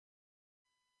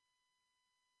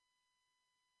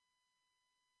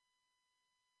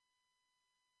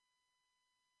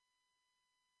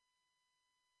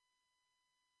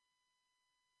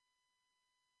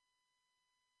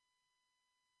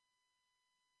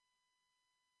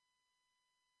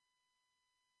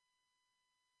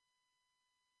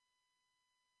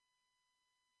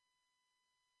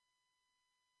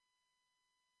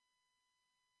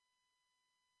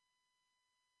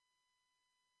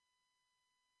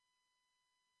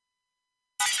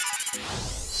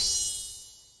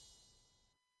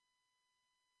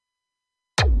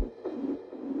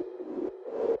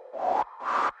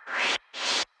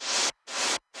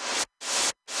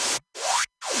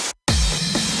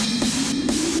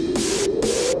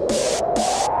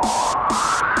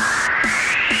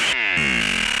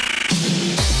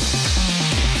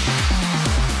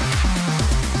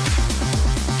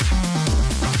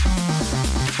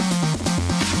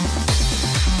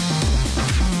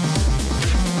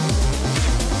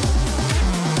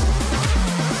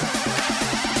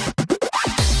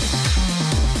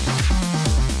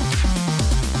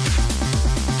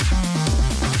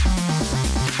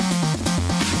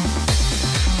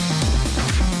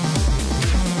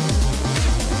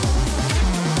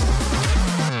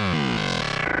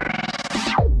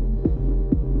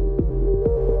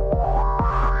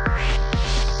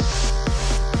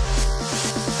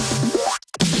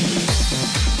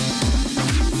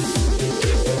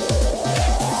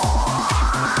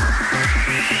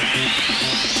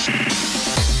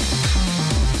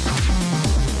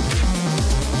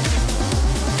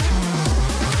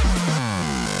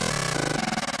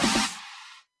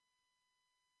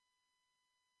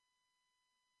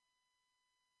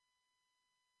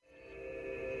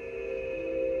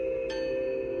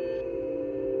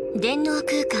電脳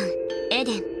空間エ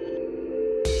デン、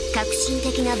革新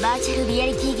的なバーチャルリア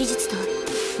リティ技術と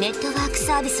ネットワーク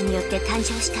サービスによって誕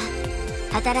生した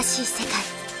新しい世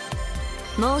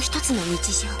界、もう一つの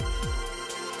日常。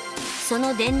そ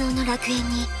の電脳の楽園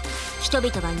に人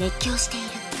々は熱狂してい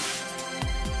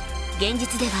る。現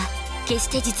実では決し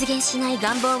て実現しない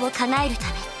願望を叶えるため、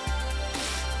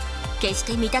決し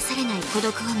て満たされない孤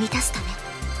独を満たすため、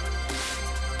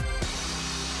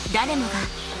誰もが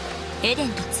エデン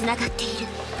とつながっている。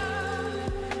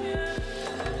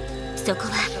そこ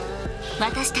は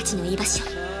私たちの居場所、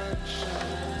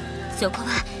そこ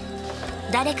は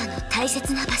誰かの大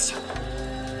切な場所。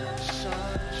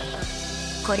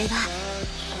これは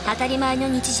当たり前の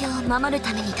日常を守る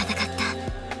ために戦った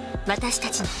私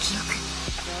たちの記憶。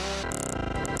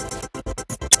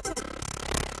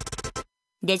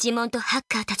デジモンとハッ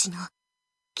カーたちの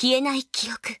消えない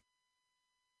記憶。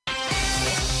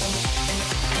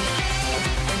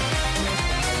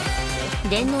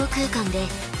電脳空間で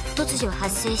突如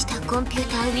発生したコンピュー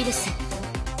ターウイルス、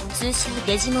通称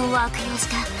デジモンを悪用し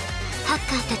たハッ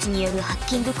カーたちによるハッ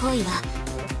キング行為は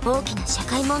大きな社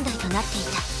会問題となってい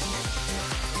た。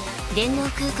電脳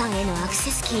空間へのアク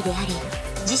セスキーであり、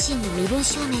自身の身分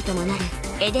証明ともなる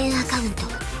エデンアカウント。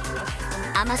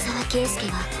天沢圭介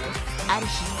はある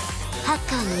日ハッ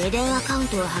カーのエデンアカウン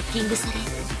トをハッキングされ、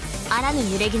あらぬ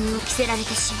濡れ衣を着せられ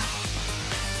てしまう。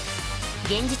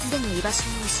現実での居場所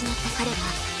を失った彼は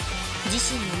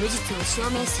自身の無実を証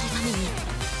明するために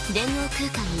電脳空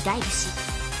間にダイブし、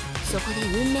そこで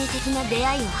運命的な出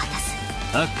会いを果たす。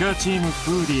ハッカーチーム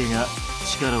フーリエが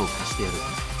力を貸してやる。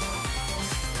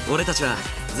俺たちは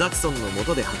ザクソンの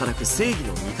下で働く正義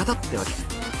の味方ってわけ。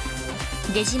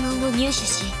デジモンを入手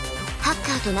しハッ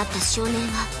カーとなった少年は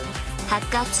ハッ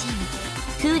カーチー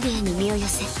ムフーディエに身を寄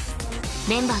せ、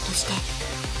メンバーとして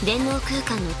電脳空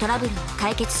間のトラブルを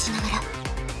解決しながら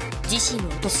自身を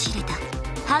陥れた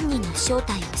犯人の正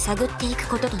体を探っていく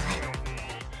こととなる。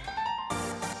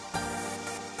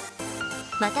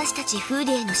私たちフー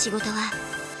ディエの仕事は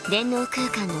電脳空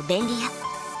間の便利屋。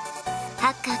ハ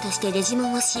ッカーとしてデジモ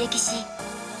ンを刺激し、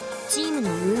チーム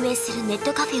の運営するネッ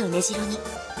トカフェを根城に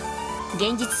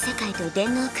現実世界と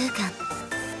電脳空間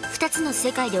2つの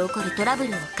世界で起こるトラブ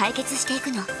ルを解決していく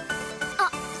の。あ、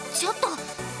ちょっと勝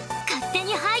手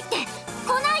に入って来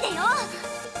ないでよ。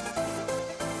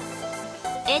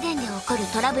エデンで起こる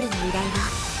トラブルの依頼は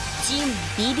チームの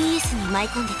BBS に舞い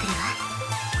込んでくるわ。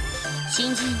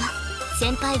新人は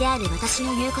先輩である私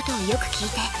の言うことをよく聞い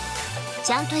て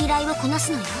ちゃんと依頼をこな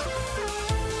すのよ。っ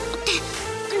て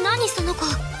何その子。私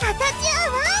はワーム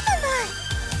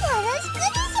マン、よろしくでし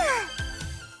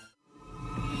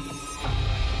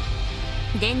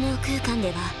ょ。電脳空間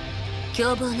では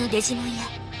凶暴なデジモンや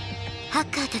ハッ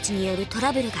カーたちによるト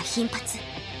ラブルが頻発。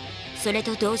それ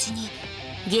と同時に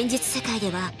現実世界で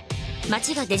は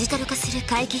街がデジタル化する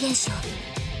怪奇現象、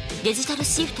デジタル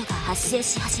シフトが発生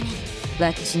し始める。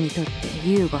私にとって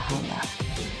ユーゴハンは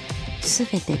全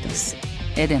てとす。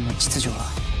エデンの秩序は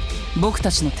僕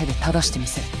たちの手で正してみ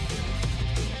せる。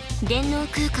電脳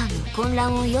空間の混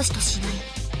乱を良しとしない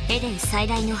エデン最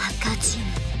大のハッカーチーム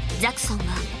ザクソンは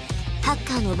ハッ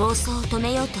カーの暴走を止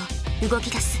めようと動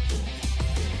き出す。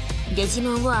デジ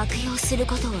モンを悪用する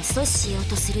ことを阻止しよう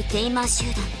とするテイマー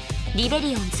集団リベ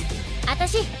リオンズ。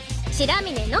私白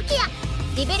峰ノキア、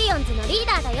リベリオンズのリー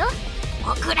ダーだよ。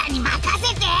僕らに任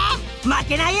せて。負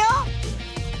けないよ。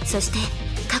そして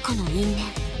過去の因縁。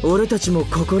俺たちも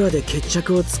ここらで決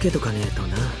着をつけとかねえと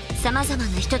な。さまざま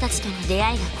な人たちとの出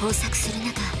会いが交錯する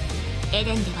中、エ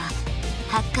デンでは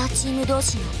ハッカーチーム同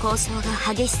士の抗争が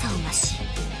激しさを増し、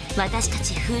私た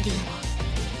ちフーディエも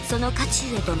その渦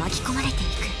中へと巻き込まれていく。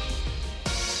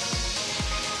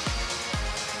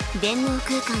電脳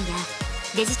空間や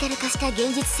デジタル化した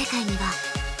現実世界には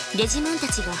デジモンた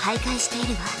ちが徘徊してい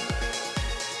るわ。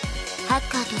ハ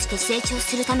ッカーとして成長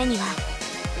するためには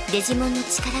デジモンの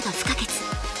力が不可欠。ス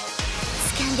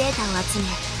キャンデータを集め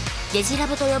デジラ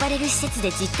ボと呼ばれる施設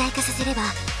で実体化させれば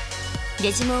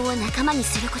デジモンを仲間に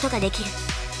することができる。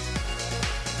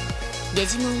デ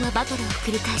ジモンはバトルを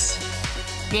繰り返し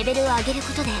レベルを上げる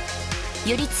ことで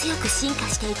より強く進化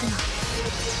していくの。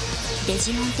デ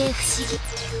ジモンって不思議。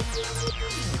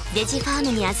デジファー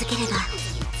ムに預ければ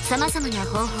さまざまな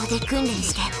方法で訓練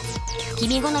して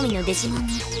君好みのデジモン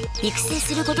に育成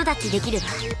することだってできるわ。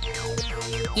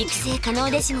育成可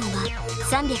能デジモンは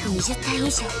320体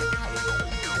以上。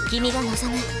君が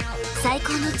望む最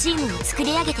高のチームを作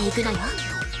り上げていくのよ。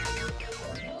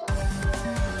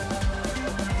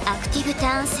アクティブタ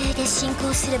ーン制で進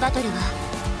行するバトルは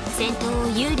戦闘を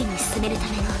有利に進めるた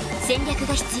めの戦略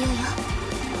が必要よ。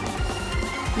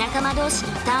仲間同士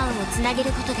のターンをつなげ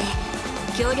ることで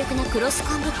強力なクロス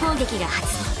コンボ攻撃が発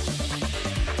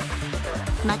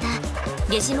動。また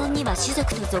デジモンには種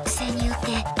族と属性によって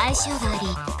相性があり、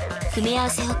組み合わ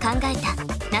せを考えた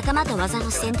仲間と技の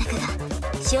選択が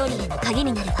勝利への鍵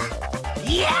になるわ。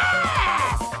Yes!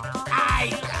 I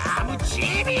am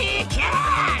Jimmy King!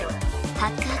 ハ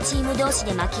ッカーチーム同士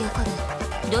で巻き起こ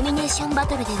るドミネーションバ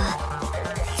トルでは、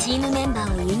チームメンバ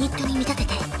ーをユニットに見立て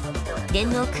て電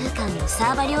脳空間のサ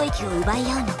ーバ領域を奪い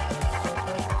合うの。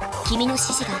君の指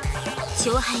示が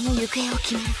勝敗の行方を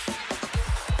決める。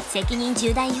責任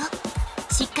重大よ、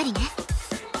しっかりね。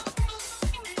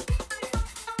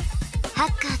ハッ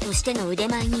カーとしての腕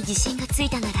前に自信がつい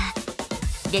たなら、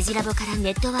デジラボからネ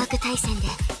ットワーク対戦で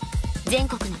全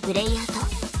国のプレイヤーと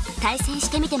対戦し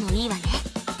てみてもいいわね。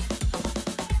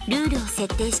ルールを設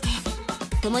定して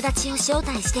友達を招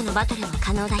待してのバトルも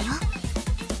可能だよ。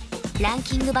ラン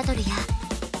キングバトルや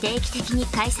定期的に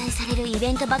開催されるイ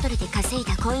ベントバトルで稼い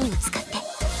だコインを使って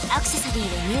アクセサリー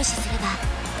を入手すれば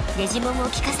デジモンを効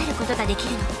かせることができ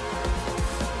るの。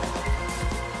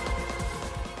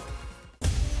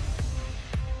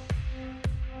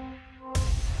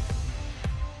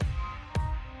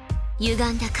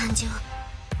歪んだ感情、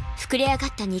膨れ上が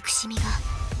った憎しみが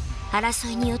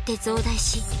争いによって増大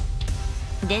し、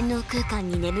電脳空間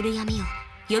に眠る闇を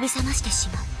呼び覚ましてし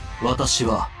まう。私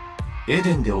はエ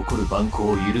デンで起こる蛮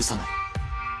行を許さない。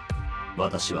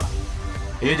私は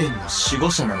エデンの守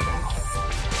護者なのだよ。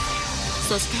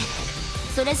そして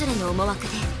それぞれの思惑で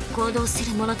行動す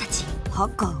る者たち。ハ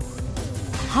ッカーを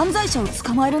犯罪者を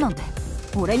捕まえるなんて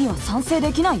俺には賛成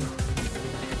できないよ。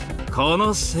こ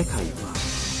の世界は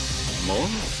もう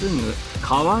すぐ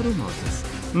変わるのです。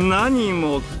何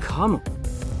もかも。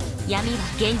闇は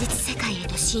現実世界へ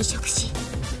と侵食し、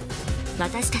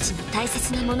私たちの大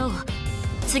切なものを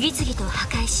次々と破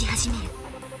壊し始める。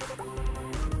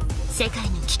世界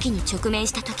の危機に直面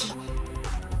した時、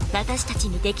私たち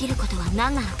にできることは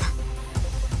何なのか。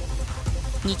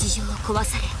日常を壊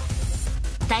され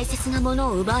大切なもの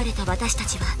を奪われた私た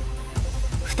ちは、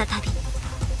再び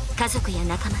家族や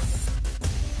仲間、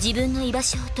自分の居場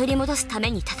所を取り戻すた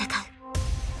めに戦う。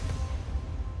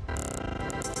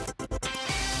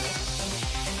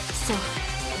そう、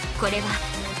これは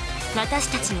私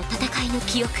たちの戦いの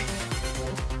記憶。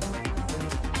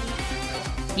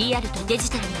リアルとデ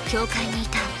ジタルの境界にい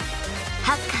た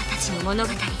ハッカーたちの物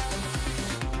語。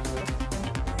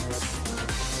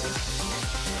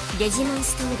デジモン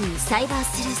ストーリーサイバー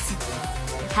スルース、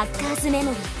ハッカーズメ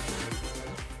モリー。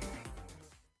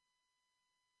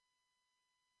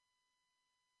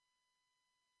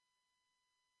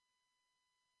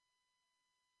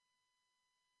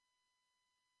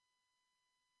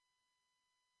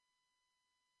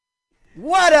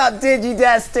What up,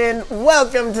 DigiDestin?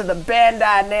 Welcome to the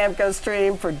Bandai Namco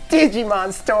stream for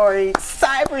Digimon Story,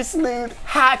 Cyber Sleuth,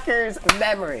 Hacker's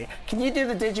Memory. Can you do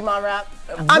the Digimon rap?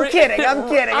 I'm kidding, I'm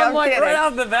kidding. Right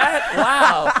off the bat?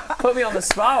 Wow. Put me on the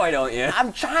spot, why don't you?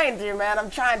 I'm trying to, man. I'm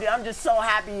trying to. I'm just so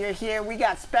happy you're here. We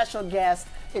got special guests.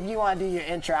 If you want to do your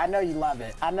intro, I know you love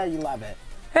it. I know you love it.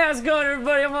 Hey, how's it going,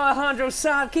 everybody? I'm Alejandro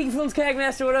Saab, KaggyFilms,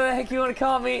 Kagmaster, whatever the heck you want to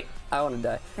call me. I want to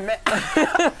die. Man,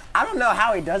 I don't know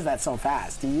how he does that so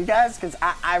fast. Do you guys? Because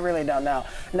I really don't know.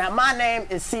 Now, my name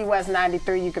is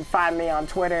CWest93. You can find me on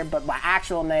Twitter, but my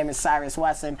actual name is Cyrus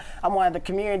Wesson. I'm one of the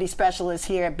community specialists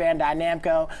here at Bandai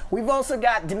Namco. We've also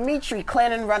got Dimitri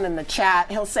Clinton running the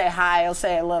chat. He'll say hi. He'll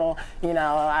say a little, you know,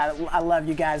 I love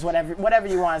you guys, whatever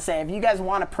you want to say. If you guys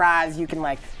want a prize, you can,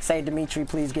 like, say, Dimitri,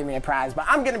 please give me a prize. But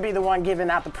I'm going to be the one giving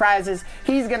out the prizes.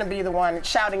 He's going to be the one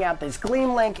shouting out this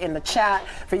Gleam link in the chat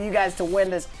for you guys to win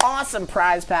this awesome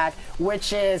prize pack,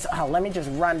 which is, let me just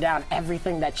run down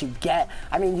everything that you get.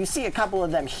 I mean, you see a couple of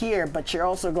them here, but you're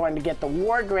also going to get the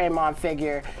War Greymon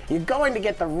figure. You're going to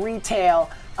get the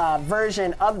retail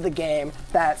version of the game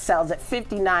that sells at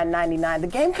 $59.99. The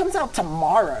game comes out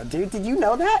tomorrow, dude. Did you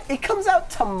know that? It comes out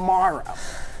tomorrow.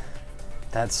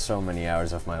 That's so many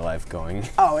hours of my life going.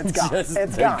 Oh, it's gone.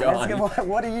 It's gone.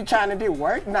 What are you trying to do?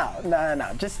 Work? No.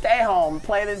 Just stay home,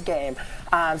 play this game.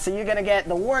 So you're gonna get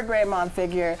the War Greymon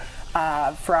figure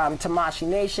from Tamashii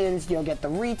Nations. You'll get the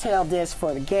retail disc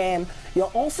for the game.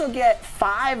 You'll also get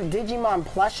 5 Digimon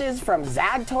plushes from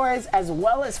Zag Toys, as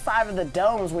well as 5 of the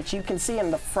domes, which you can see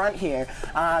in the front here.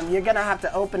 You're gonna have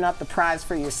to open up the prize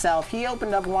for yourself. He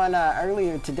opened up one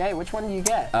earlier today. Which one do you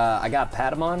get? I got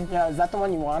Patamon. Yeah, is that the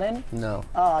one you wanted? No.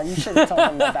 Oh, you should have told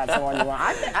him that that's the one you want.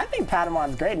 I think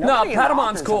Patamon's great. No,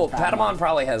 Patamon's cool. Patamon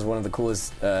probably has one of the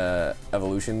coolest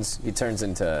evolutions. He turns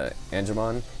into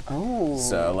Angemon. Ooh.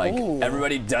 So, like,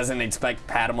 everybody doesn't expect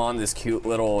Patamon, this cute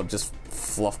little just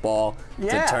fluff ball,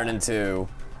 to turn into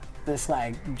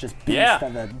like just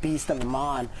beast of a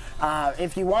mon.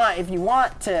 If you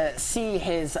want to see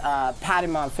his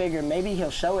Patamon figure, maybe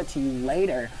he'll show it to you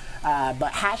later.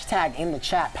 But hashtag in the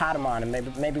chat Patamon, and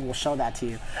maybe we'll show that to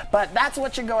you. But that's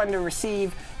what you're going to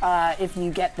receive if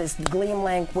you get this Gleam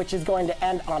link, which is going to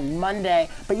end on Monday.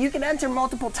 But you can enter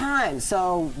multiple times,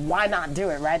 so why not do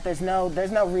it, right? There's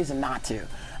no reason not to.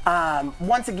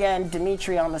 Once again,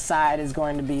 Dimitri on the side is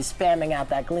going to be spamming out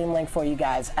that Gleam link for you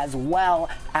guys, as well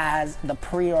as the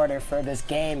pre-order for this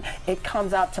game. It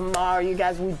comes out tomorrow, you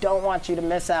guys. We don't want you to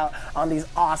miss out on these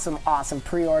awesome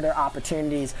pre-order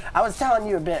opportunities. I was telling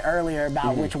you a bit earlier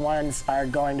about which ones are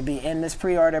going to be in this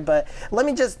pre-order, but let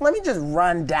me just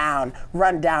run down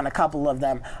a couple of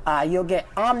them. You'll get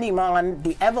Omnimon,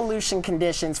 the evolution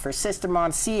conditions for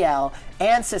Sistermon CL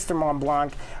and Sistermon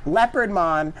Blanc,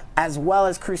 Leopardmon, as well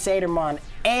as Crusadermon,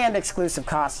 and exclusive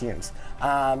costumes.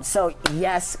 So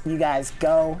yes, you guys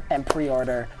go and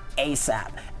pre-order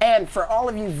ASAP. And for all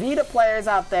of you Vita players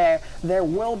out there, there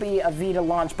will be a Vita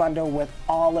launch bundle with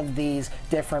all of these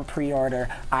different pre-order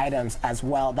items as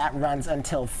well. That runs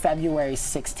until February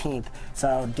 16th.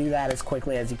 So do that as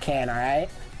quickly as you can, all right?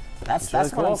 That's really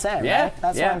what cool. I'm saying, yeah, right?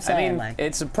 That's yeah. what I'm saying. I mean, like,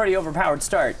 it's a pretty overpowered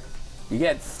start. You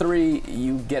get three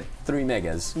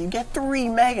megas. You get 3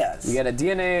 megas. You get a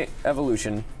DNA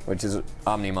evolution, which is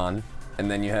Omnimon,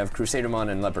 and then you have Crusadermon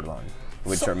and Leopardmon,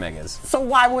 which are megas. So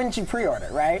why wouldn't you pre-order,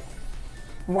 right?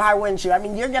 Why wouldn't you? I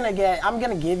mean, I'm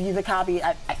gonna give you the copy.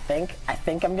 I think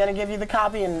I'm gonna give you the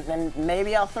copy, and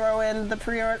maybe I'll throw in the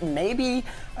pre-order. Maybe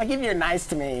I'll give you a nice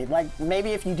to me. Like,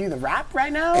 maybe if you do the rap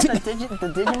right now, the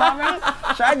Digimon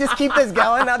rap. Should I just keep this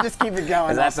going? I'll just keep it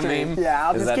going. Is that the meme? Yeah,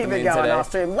 I'll just keep it going off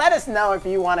stream. Let us know if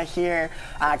you want to hear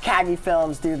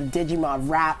KaggyFilms do the Digimon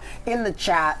rap in the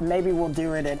chat. Maybe we'll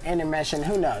do it at intermission.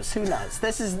 Who knows? Who knows?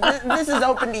 This is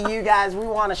open to you guys. We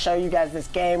want to show you guys this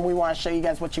game. We want to show you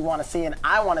guys what you want to see, and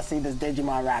I want to see this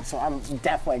Digimon rap, so I'm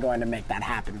definitely going to make that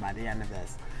happen by the end of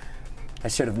this. I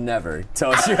should have never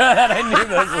told you that I knew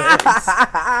those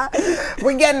lyrics.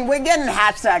 we're getting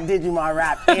hashtag Digimon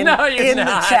rap in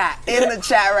the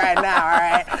chat right now. All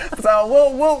right, so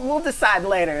we'll decide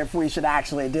later if we should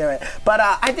actually do it. But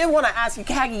I did want to ask you,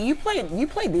 Kaggy, you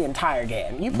played the entire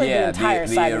game. You played the entire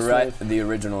Cyber Sleuth. The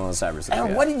original Cyber Sleuth.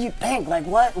 And what did you think? Like,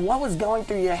 what was going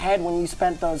through your head when you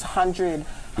spent those 100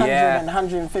 and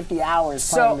 150 hours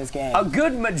playing this game? A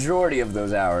good majority of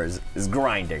those hours is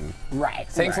grinding. Right.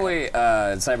 Thankfully,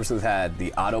 Cyber Sleuth had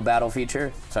the auto battle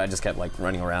feature, so I just kept like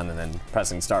running around and then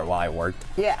pressing start while I worked.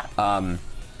 Yeah.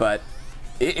 But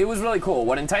it was really cool.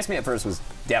 What enticed me at first was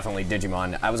definitely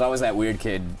Digimon. I was always that weird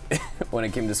kid when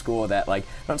it came to school that like,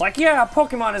 I was like, yeah,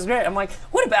 Pokemon is great. I'm like,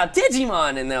 what about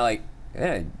Digimon? And they're like,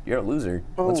 yeah, you're a loser.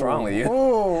 What's wrong with you?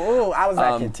 I was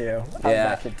that kid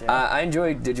too. I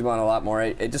enjoyed Digimon a lot more.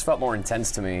 It just felt more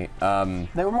intense to me.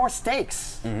 There were more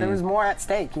stakes. There was more at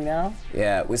stake, you know?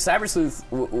 Yeah, with Cyber Sleuth,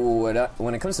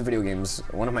 when it comes to video games,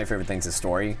 one of my favorite things is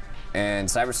story. And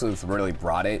Cyber Sleuth really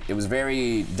brought it. It was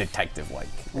very detective-like.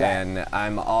 Yeah. And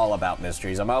I'm all about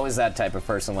mysteries. I'm always that type of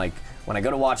person, like, when I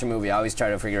go to watch a movie, I always try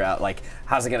to figure out, like,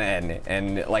 how's it gonna end?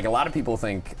 And, like, a lot of people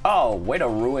think, oh, way to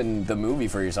ruin the movie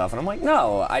for yourself. And I'm like,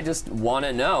 no, I just want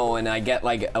to know, and I get,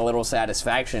 like, a little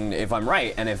satisfaction if I'm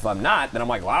right. And if I'm not, then I'm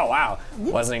like, wow,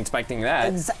 wasn't expecting that.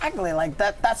 Exactly, like,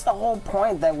 that's the whole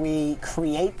point that we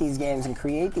create these games and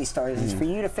create these stories, is for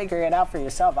you to figure it out for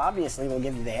yourself. Obviously, we'll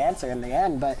give you the answer in the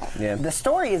end, but the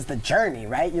story is the journey,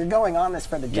 right? You're going on this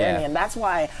for the journey, and that's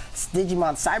why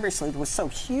Digimon Cyber Sleuth was so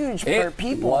huge for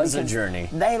people. It was a journey.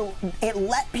 It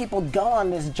let people go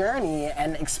on this journey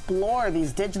and explore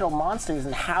these digital monsters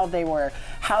and how they were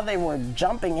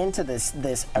jumping into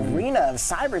this arena of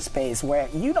cyberspace where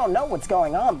you don't know what's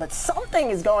going on, but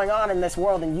something is going on in this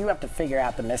world and you have to figure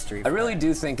out the mystery. I really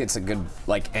do think it's a good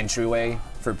like entryway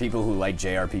for people who like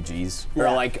JRPGs or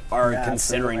like are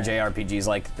considering JRPGs.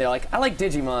 Like they're like, I like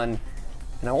Digimon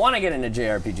and I want to get into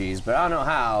JRPGs, but I don't know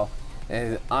how.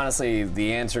 And honestly,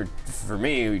 the answer for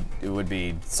me would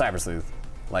be Cyber Sleuth.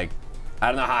 Like, I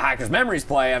don't know how Hackers Memories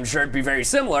play. I'm sure it'd be very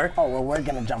similar. Oh, well, we're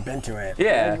going to jump into it.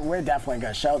 Yeah. We're definitely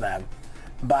going to show them.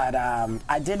 But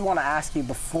I did want to ask you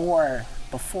before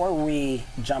we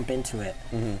jump into it,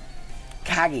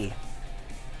 Kaggy,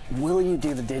 will you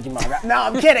do the Digimon rap? No,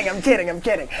 I'm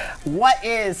kidding. What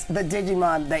is the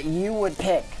Digimon that you would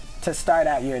pick to start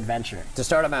out your adventure? To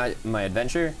start out my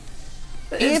adventure?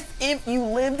 If you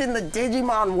lived in the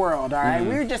Digimon world, all right,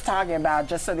 we were just talking about,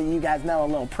 just so that you guys know a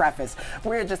little preface, we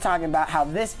were just talking about how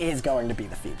this is going to be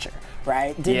the future,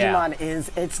 right? Digimon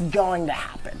it's going to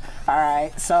happen, all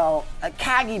right? So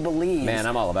Kaggy believes... Man,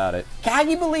 I'm all about it.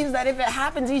 Kaggy believes that if it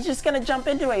happens, he's just going to jump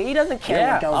into it. He doesn't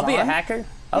care what goes on. I'll be a hacker.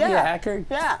 I'll be a hacker.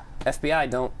 Yeah. FBI,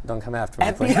 don't come after me.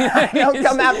 FBI, don't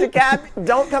come after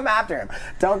Don't come after him.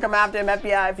 Don't come after him,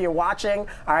 FBI, if you're watching.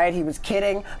 All right, he was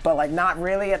kidding, but like not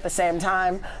really at the same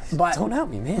time. But don't help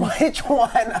me, man. Which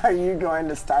one are you going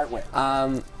to start with?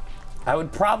 I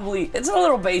would probably. It's a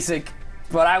little basic,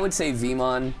 but I would say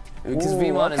Vmon because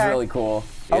Vmon is really cool.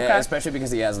 Yeah, especially because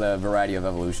he has the variety of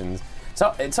evolutions.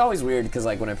 So it's always weird because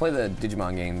like when I play the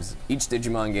Digimon games, each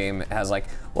Digimon game has like,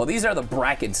 well, these are the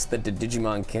brackets that the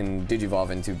Digimon can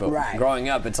digivolve into, but growing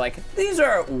up, it's like, these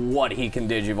are what he can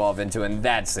digivolve into, and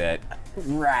that's it.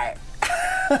 Right.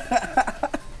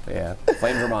 Yeah,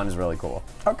 Flamedramon is really cool.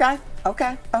 Okay.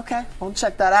 We'll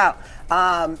check that out.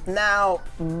 Now,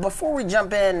 before we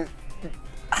jump in,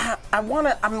 I'm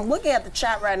looking at the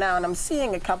chat right now, and I'm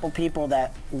seeing a couple people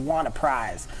that want a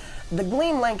prize. The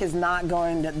Gleam link is not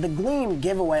going to, the Gleam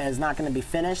giveaway is not going to be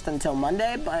finished until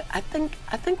Monday, but I think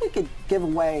we could give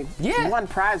away one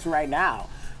prize right now.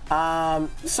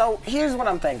 So here's what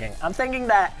I'm thinking. I'm thinking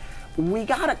that we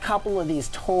got a couple of these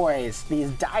toys,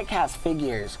 these die-cast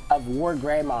figures of War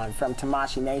Greymon from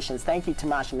Tamashii Nations. Thank you,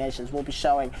 Tamashii Nations. We'll be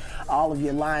showing all of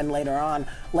your line later on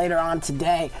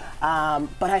today.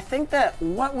 But I think that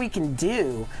what we can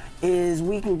do is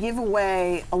we can give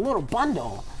away a little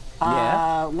bundle.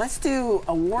 Let's do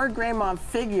a War Greymon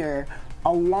figure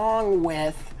along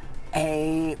with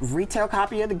a retail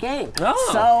copy of the game.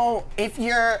 So if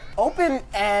you're open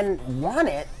and want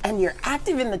it and you're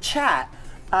active in the chat,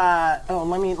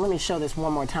 let me show this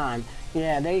one more time.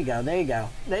 Yeah, there you go.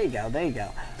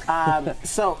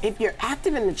 So if you're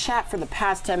active in the chat for the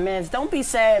past 10 minutes, don't be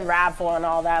saying raffle and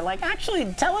all that. Like, actually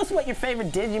tell us what your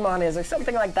favorite Digimon is or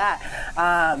something like that.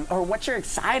 Or what you're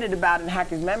excited about in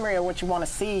Hacker's Memory or what you want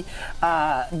to see.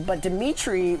 But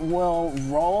Dimitri will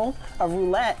roll a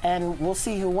roulette and we'll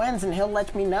see who wins and he'll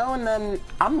let me know and then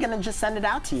I'm going to just send it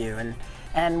out to you.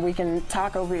 And we can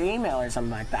talk over email or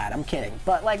something like that. I'm kidding.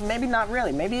 But like, maybe not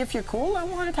really. Maybe if you're cool, I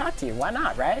want to talk to you. Why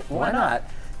not, right? Why not?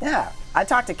 Yeah. I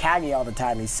talk to Kaggy all the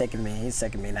time. He's sick of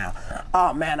me now.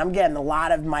 Oh man, I'm getting a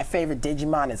lot of my favorite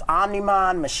Digimon is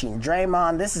Omnimon, Machine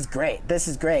Draymon. This is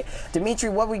great. Dimitri,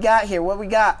 what we got here?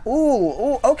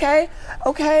 Ooh, okay.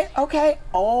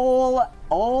 Ol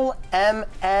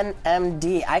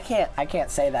MNMD. I can't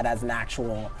say that as an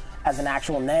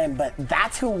actual name, but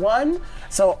that's who won.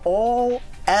 So Ol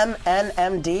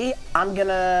MNMD, I'm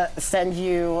gonna send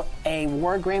you a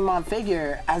War Greymon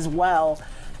figure as well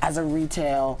as a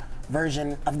retail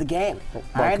version of the game. Well,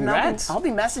 all right, congrats. And I'll be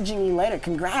messaging you later.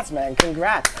 Congrats, man.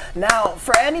 Congrats. Now,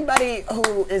 for anybody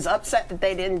who is upset that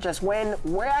they didn't just win,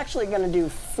 we're actually going to do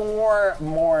 4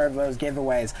 more of those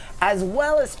giveaways, as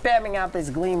well as spamming out this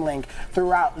Gleam link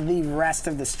throughout the rest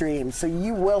of the stream. So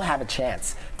you will have a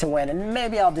chance to win, and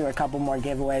maybe I'll do a couple more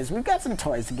giveaways. We've got some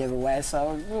toys to give away,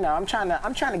 so you know, I'm trying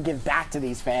to give back to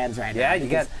these fans right now. Yeah, you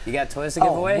got toys to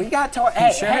give away. We got toys.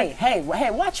 Hey,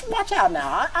 watch out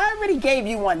now. I already gave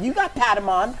you one. You got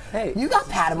Patamon. Hey, you got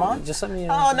Patamon. Just let me.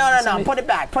 Oh no! Put it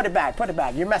back.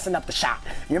 You're messing up the shot.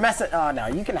 Oh no!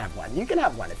 You can have one. You can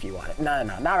have one if you want it. No,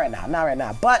 not right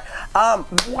now. But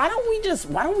why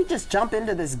don't we just jump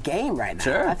into this game right now?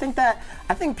 Sure. I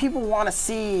think people want to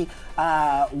see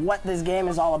what this game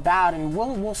is all about, and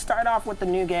we'll start off with the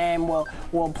new game.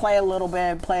 We'll play a little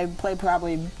bit, play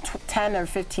probably 10 or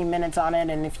 15 minutes on it,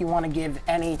 and if you want to give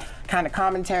any kind of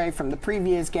commentary from the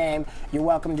previous game, you're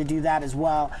welcome to do that as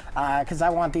well, because I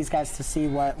want these guys to see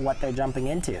what they're jumping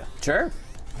into. Sure.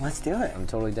 Let's do it. I'm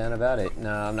totally down about it. No,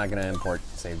 I'm not going to import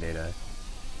save data.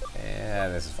 Yeah,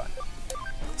 this is fun.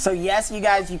 So yes, you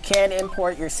guys, you can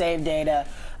import your save data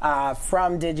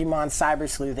from Digimon Cyber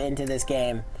Sleuth into this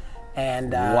game.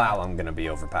 And wow, I'm going to be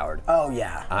overpowered. Oh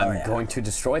yeah. I'm going to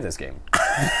destroy this game.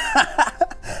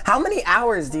 How many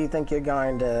hours do you think you're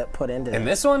going to put into in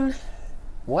this one?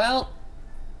 Well,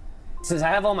 since I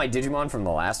have all my Digimon from the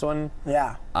last one,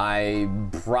 yeah, I'm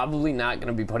probably not going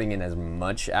to be putting in as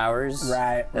much hours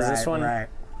as this one. Right.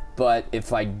 But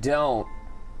if I don't,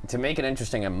 to make it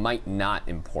interesting, I might not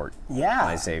import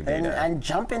my save data. And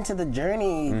jump into the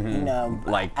journey, you know,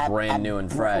 like brand new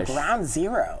and fresh. Ground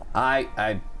zero.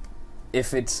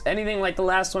 If it's anything like the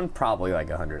last one, probably like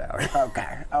 100 hours.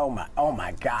 Okay. Oh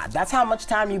my God. That's how much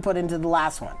time you put into the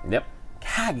last one. Yep.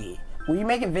 Kaggy, were you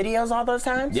making videos all those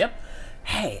times? Yep.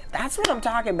 Hey, that's what I'm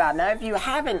talking about. Now, if you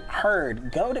haven't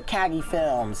heard, go to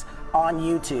KaggyFilms on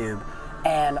YouTube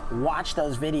and watch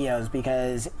those videos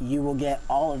because you will get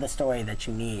all of the story that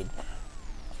you need.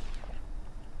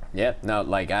 Yeah. No,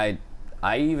 like I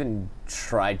even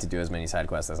tried to do as many side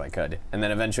quests as I could, and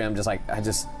then eventually I'm just like, I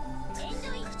just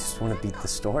just want to beat the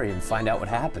story and find out what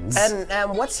happens.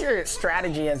 And what's your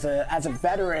strategy as a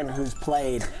veteran who's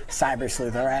played Cyber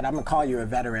Sleuth? All right, I'm gonna call you a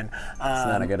veteran. It's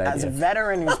not a good idea. As a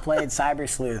veteran who's played Cyber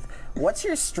Sleuth, what's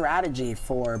your strategy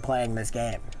for playing this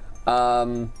game?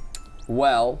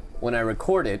 Well, when I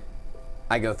record it,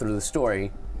 I go through the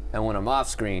story, and when I'm off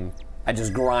screen, I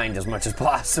just grind as much as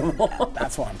possible.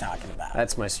 That's what I'm talking about.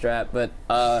 That's my strat. But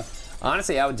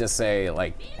honestly, I would just say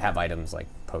like have items like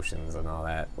potions and all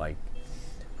that. Like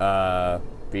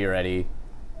be ready.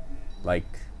 Like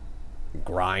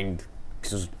grind,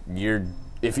 because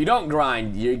if you don't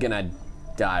grind, you're gonna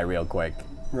die real quick.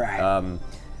 Right.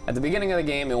 At the beginning of the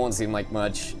game, it won't seem like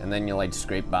much, and then you'll like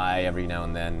scrape by every now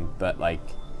and then. But like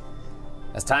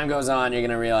as time goes on, you're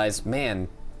gonna realize, man,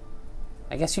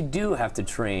 I guess you do have to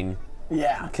train.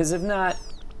 Yeah. Because if not,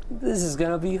 this is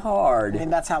gonna be hard. I mean,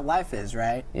 that's how life is,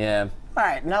 right? Yeah. All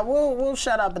right, now we'll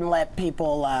shut up and let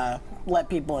people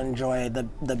enjoy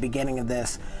the beginning of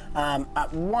this.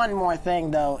 One more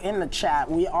thing, though, in the chat,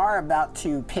 we are about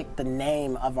to pick the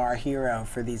name of our hero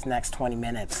for these next 20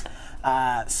 minutes.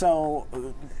 So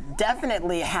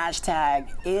definitely hashtag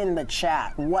in the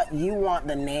chat what you want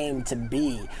the name to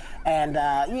be, and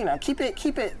you know, keep it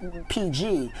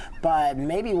PG, but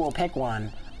maybe we'll pick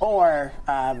one. Or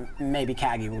maybe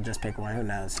Kaggy will just pick one. Who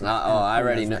knows? I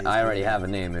already have a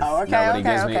name.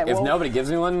 If nobody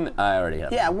gives me one, I already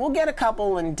have. Yeah, we'll get a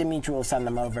couple, and Dimitri will send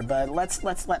them over. But let's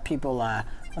let people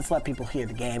hear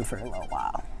the game for a little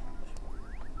while.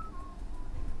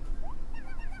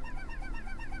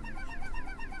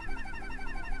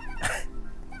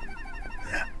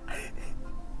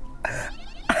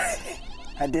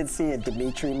 I did see a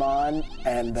Digimon,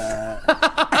 and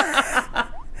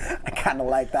I kind of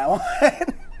like that one.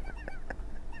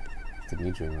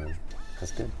 Digimon,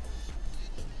 that's good.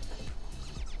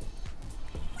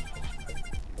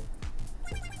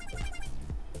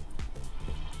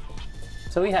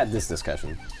 So we had this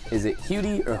discussion. Is it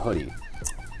Hoodie or Hoodie?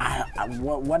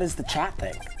 What does the chat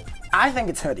think? I think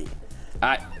it's Hoodie.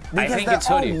 I think it's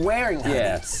all Hoodie. Wearing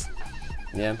hoodies.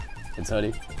 Yeah, it's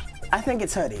Hoodie. I think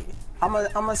it's Hoodie. I'm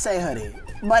gonna say Hoodie.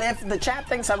 But if the chat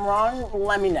thinks I'm wrong,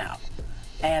 let me know.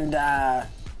 And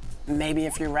maybe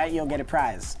if you're right, you'll get a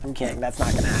prize. I'm kidding. That's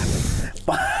not gonna happen.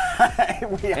 But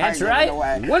we That's are right. giving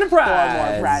away Win a prize.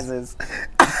 4 more prizes.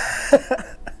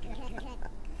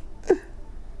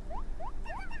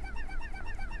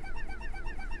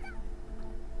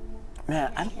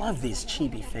 Man, I love these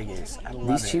chibi figures.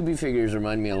 These chibi figures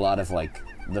remind me a lot of like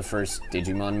the first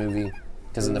Digimon movie.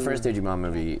 Because in the first Digimon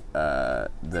movie,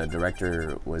 the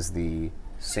director was the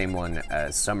same one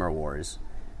as Summer Wars.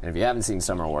 And if you haven't seen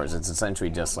Summer Wars, it's essentially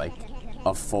just like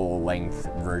a full-length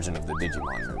version of the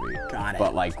Digimon movie. Got it.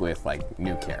 But like with like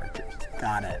new characters.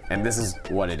 Got it. And this is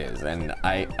what it is. And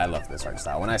I love this art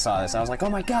style. When I saw this, I was like, oh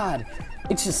my god,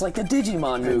 it's just like the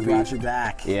Digimon movie. It brought you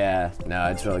back. Yeah, no,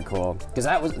 it's really cool. Because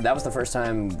that was the first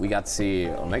time we got to see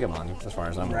Omegamon, as far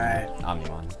as I'm right.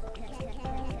 Omnimon.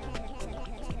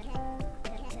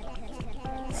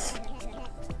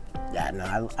 Yeah,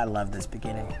 no, I love this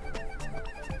beginning.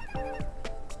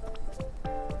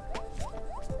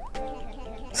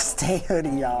 Stay Hoodie,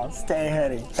 y'all. Stay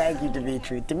Hoodie. Thank you,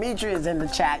 Dimitri. Dimitri is in the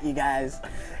chat, you guys.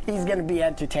 He's gonna be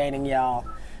entertaining y'all.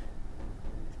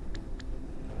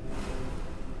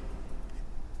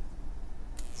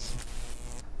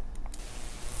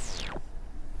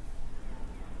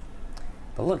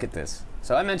 But look at this.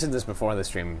 So I mentioned this before the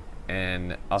stream,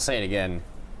 and I'll say it again.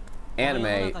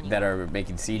 Anime that are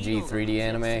making CG 3D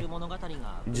anime,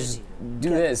 just do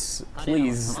this,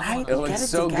 please. Right? It looks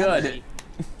so good.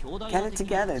 Get it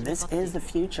together. This is the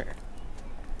future.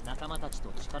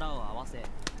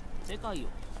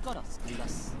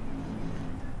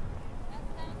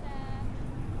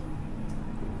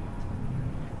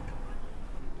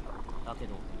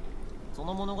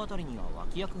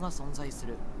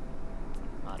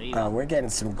 We're getting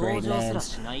some great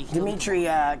names. Dimitri,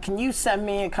 can you send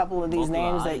me a couple of these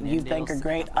names that you think are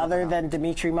great, other than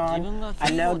Dimitrimon?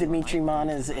 I know Dimitrimon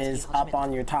is up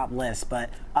on your top list, but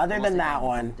other than that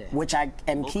one, which I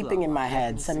am keeping in my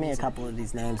head, send me a couple of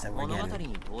these names that we're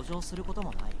getting.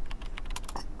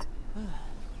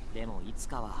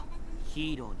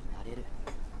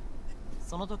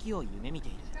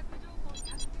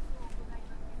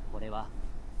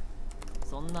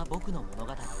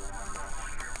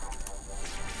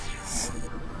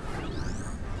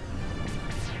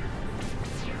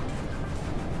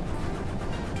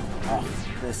 Oh,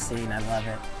 this scene, I love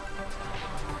it.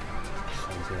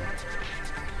 So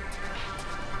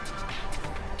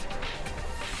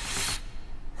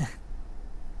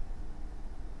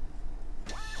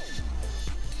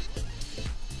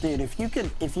good. Dude,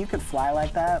 if you could fly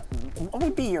like that, what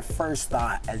would be your first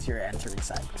thought as you're entering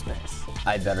cyberspace?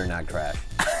 I better not crash.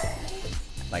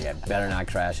 Like, I better not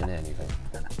crash into anything.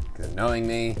 Because knowing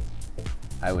me,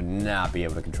 I would not be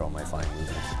able to control my flying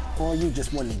movements. Well, you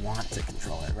just wouldn't want to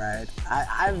control it, right?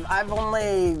 I've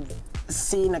only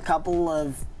seen a couple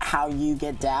of how you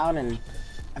get down, and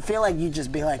I feel like you'd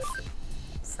just be like,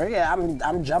 forget it,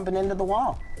 I'm jumping into the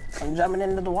wall. I'm jumping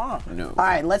into the wall. No. All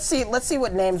right, let's see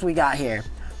what names we got here.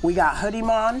 We got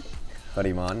Hoodiemon.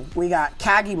 Hoodiemon. We got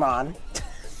Kaggymon.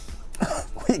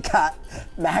 We got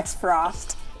Max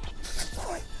Frost.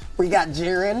 We got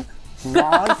Jiren.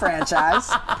 Wrong franchise.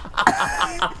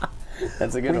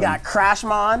 That's a good one. We got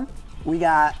Crashmon. We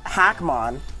got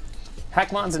Hackmon.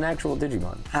 Hackmon's an actual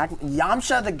Digimon.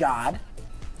 Yamcha the God.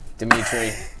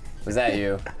 Dimitri, was that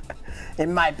you? It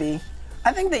might be.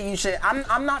 I think that you should.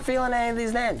 I'm not feeling any of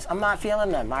these names. I'm not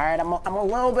feeling them. All right. I'm a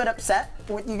little bit upset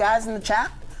with you guys in the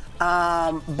chat.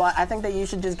 But I think that you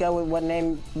should just go with what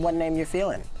name you're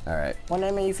feeling. All right. What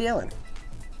name are you feeling?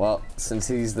 Well, since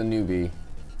he's the newbie,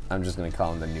 I'm just gonna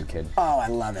call him the new kid. Oh, I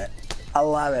love it. I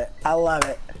love it. I love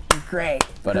it. Great.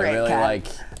 But great, I really Kat. like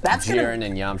That's Jiren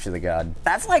and Yamcha the God.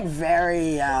 That's like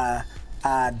very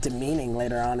demeaning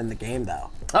later on in the game,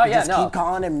 though. Oh, You yeah, just no. keep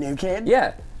calling him new kid.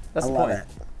 Yeah, that's I the love point. it.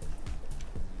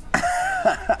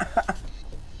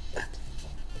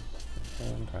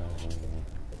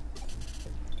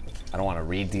 I don't want to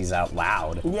read these out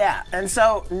loud. Yeah, and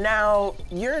so now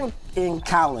you're in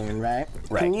Kowloon, right?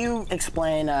 Right. Can you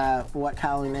explain what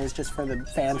Kowloon is, just for the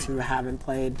fans who haven't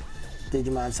played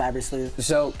Digimon Cyber Sleuth?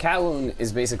 So Kowloon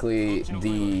is basically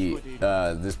the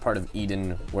this part of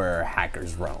Eden where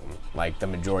hackers roam, like the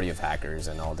majority of hackers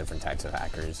and all different types of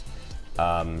hackers.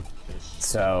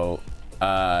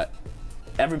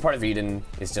 Every part of Eden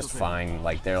is just fine.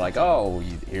 Like, they're like, oh,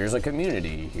 here's a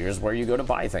community. Here's where you go to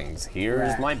buy things. Here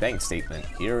is my bank statement.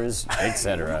 Here is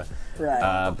etc.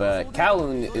 Right. But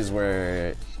Kowloon is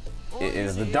where it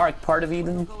is the dark part of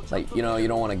Eden. Like, you know, you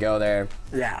don't want to go there.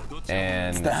 Yeah.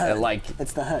 And It's the hood. like,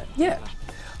 It's the hood. yeah,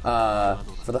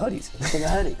 for the hoodies. For the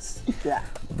hoodies. Yeah.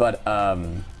 But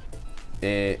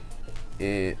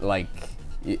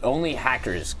only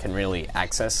hackers can really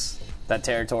access that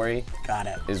territory. Got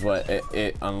it. Is what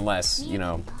it unless, you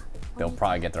know, they'll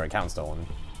probably get their account stolen,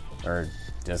 or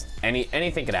just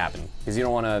anything could happen, because you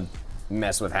don't want to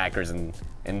mess with hackers in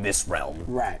this realm.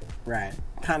 Right, right.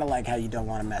 Kind of like how you don't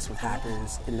want to mess with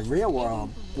hackers in the real world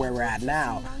where we're at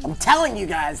now. I'm telling you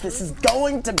guys, this is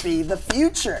going to be the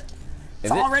future.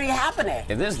 It's already happening.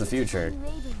 If this is the future,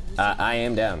 I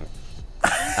am down.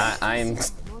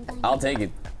 I'll take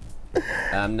it.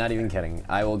 I'm not even kidding.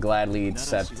 I will gladly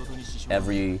accept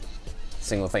every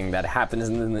single thing that happens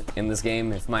in this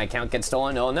game. If my account gets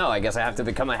stolen, oh no, I guess I have to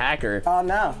become a hacker. Oh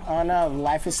no,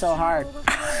 life is so hard.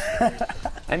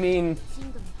 I mean,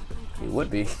 it would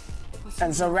be.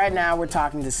 And so right now we're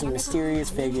talking to some mysterious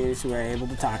figures who are able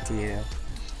to talk to you.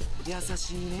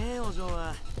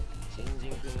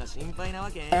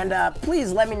 And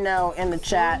please let me know in the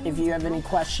chat if you have any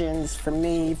questions for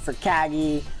me, for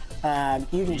Kaggy.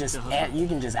 You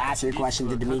can just ask your question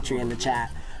to Dimitri in the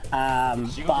chat.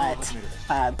 But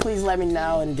please let me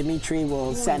know, and Dimitri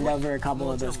will send over a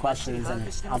couple of those questions,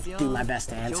 and I'll do my best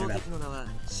to answer them.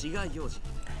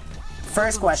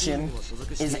 First question,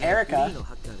 is Erica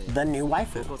the new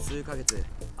waifu?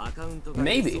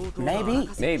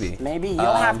 Maybe.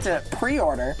 You'll have to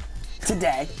pre-order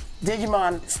today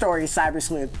Digimon Story Cyber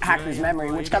Sleuth Hacker's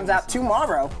Memory, which comes out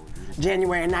tomorrow,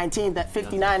 January 19th at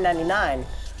 $59.99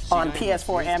 on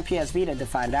PS4 and PS Vita to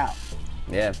find out.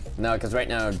 Yeah, no, because right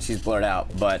now she's blurred out,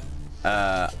 but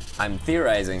I'm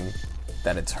theorizing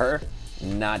that it's her.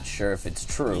 Not sure if it's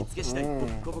true,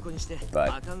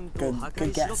 but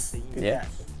good guess. Good yeah.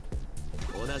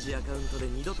 guess.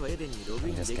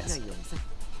 I'm just guessing.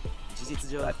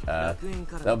 But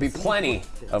there'll be plenty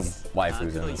of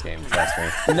waifus in this game, trust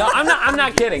me. No, I'm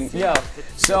not kidding. Yo,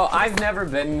 so I've never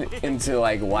been into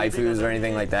like waifus or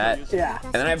anything like that. Yeah.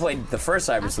 And then I played the first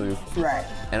Cyber Sleuth. Right.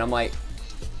 And I'm like,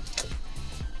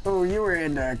 Oh, you were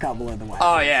into a couple of the waifus.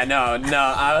 oh yeah, no.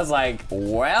 I was like,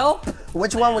 well.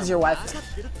 Which one was your wife?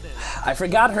 I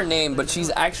forgot her name, but she's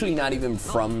actually not even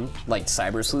from like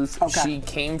Cyber Sleuth. Okay. She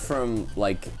came from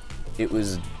like, it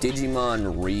was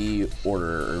Digimon reorder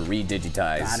or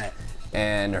redigitized. Got it.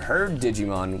 And her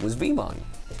Digimon was Vmon.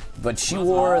 But she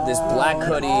wore this black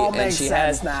hoodie, and she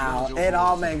had. It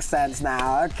all makes sense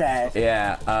now. Okay.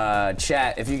 Yeah,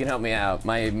 chat, if you can help me out,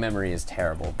 my memory is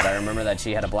terrible. But I remember that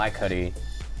she had a black hoodie,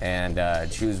 and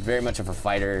she was very much of a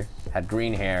fighter, had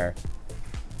green hair.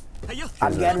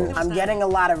 I'm getting a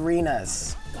lot of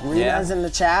Renas. Renas Yeah. in the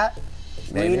chat.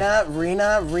 Maybe.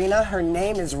 Rena, her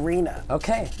name is Rena.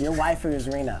 Okay. Your waifu is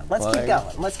Rena.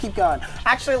 Let's keep going.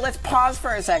 Actually, let's pause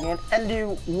for a second and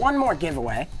do one more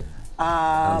giveaway.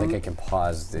 I don't think I can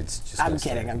pause. It's just. I'm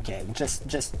kidding.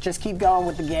 Just keep going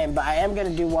with the game. But I am gonna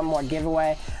do one more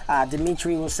giveaway.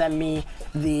 Dimitri will send me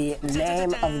the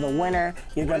name of the winner.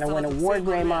 You're gonna win a War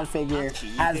Greymon figure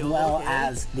as well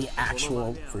as the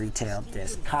actual retail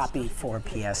disc copy for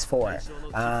PS4.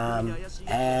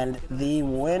 And the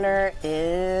winner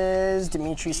is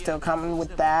Dimitri. Still coming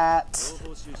with that.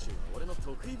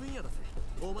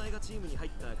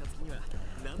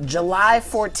 July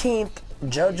 14th.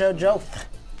 Jojo Joth,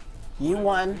 you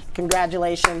won.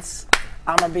 Congratulations.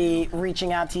 I'm gonna be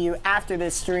reaching out to you after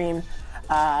this stream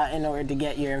in order to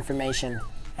get your information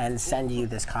and send you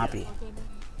this copy.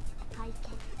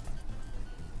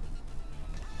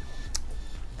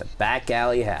 The Back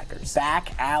Alley Hackers.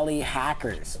 Back Alley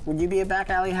Hackers. Would you be a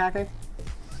back alley hacker?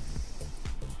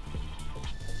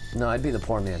 No, I'd be the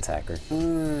poor man's hacker.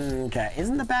 Okay.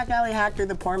 Isn't the back alley hacker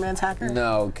the poor man's hacker?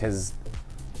 No, because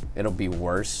it'll be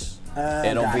worse.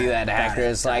 It'll be that hacker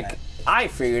is like, I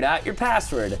figured out your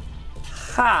password.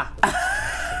 Ha!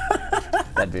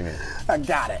 That'd be me.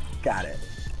 Got it.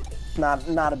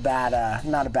 Not a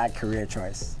bad career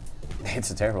choice.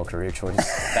 It's a terrible career choice.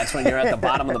 That's when you're at the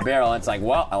bottom of the barrel. It's like,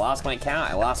 well, I lost my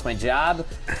account. I lost my job.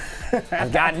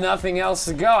 I've got nothing else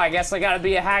to go. I guess I gotta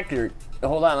be a hacker.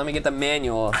 Hold on, let me get the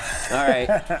manual. All right.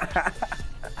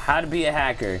 How to be a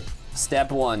hacker.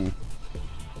 Step 1.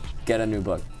 Get a new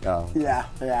book. Oh. Yeah.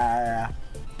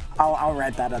 I'll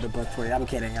write that other book for you. I'm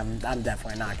kidding. I'm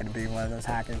definitely not going to be one of those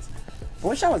hackers. I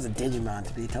wish I was a Digimon,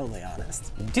 to be totally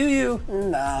honest. Do you?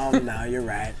 No, you're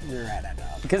right. You're right, I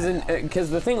don't.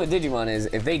 Because the thing with Digimon is,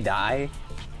 if they die,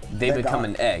 they're become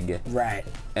an egg. Right.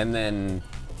 And then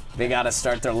they got to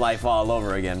start their life all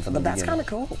over again from the beginning. But that's kind of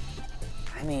cool.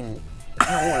 I mean,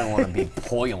 I don't want to be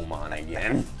Poyomon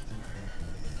again.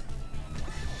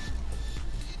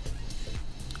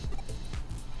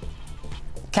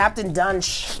 Captain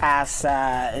Dunch asks,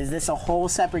 is this a whole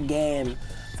separate game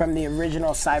from the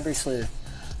original Cyber Sleuth?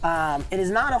 It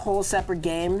is not a whole separate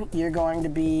game. You're going to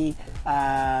be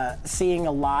seeing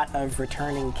a lot of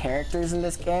returning characters in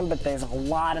this game, but there's a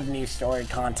lot of new story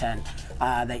content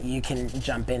that you can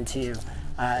jump into.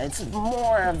 It's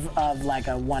more of like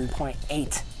a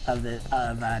 1.8 of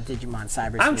Digimon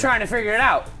Cyber Sleuth. I'm trying to figure it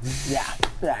out.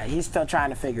 Yeah, he's still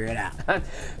trying to figure it out.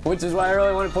 Which is why I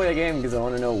really want to play the game, because I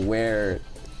want to know where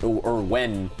or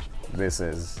when this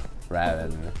is, rather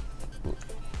than,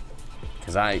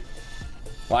 because I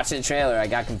watching the trailer, I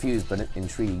got confused but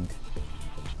intrigued.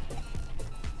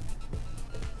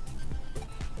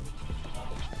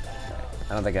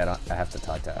 I don't think I have to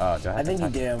talk to. Oh, do I have to talk? I think you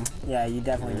do. Yeah, you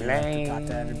definitely do have to talk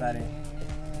to everybody.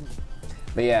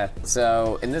 But yeah,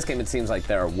 so in this game it seems like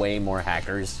there are way more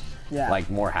hackers. Yeah. Like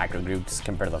more hacker groups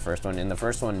compared to the first one. In the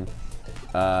first one,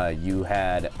 you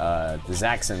had the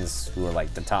Zaxxons, who were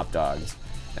like the top dogs,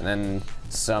 and then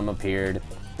some appeared.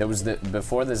 There was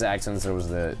before the Zaxxons, there was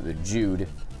the Jude,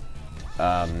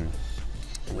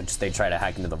 which they try to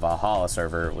hack into the Valhalla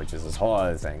server, which is this whole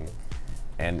other thing.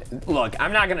 And look,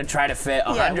 I'm not gonna try to fit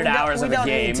 100 hours of a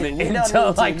game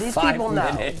into like 5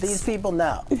 minutes. These people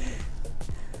know.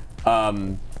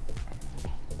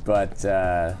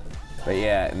 But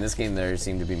yeah, in this game there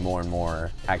seem to be more and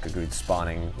more hacker groups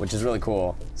spawning, which is really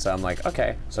cool. So I'm like,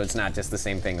 okay, so it's not just the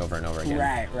same thing over and over again.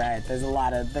 Right. There's a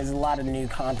lot of new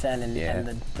content,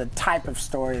 and the type of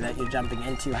story that you're jumping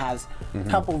into has a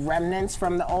couple remnants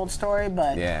from the old story,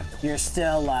 but you're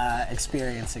still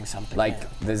experiencing something. Like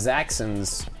new. the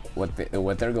Zaxxons,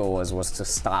 what their goal was to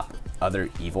stop other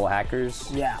evil hackers.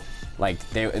 Yeah. Like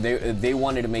they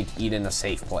wanted to make Eden a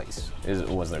safe place.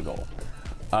 Was their goal.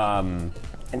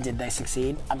 And did they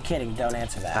succeed? I'm kidding. Don't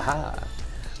answer that.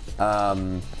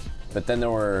 Haha. But then there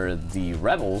were the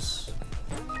rebels,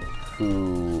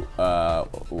 who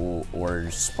were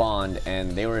spawned,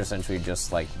 and they were essentially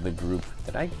just like the group.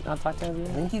 Did I not talk to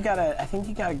everyone? I think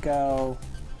you gotta go.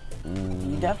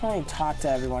 You definitely talk to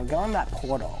everyone. Go in that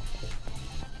portal.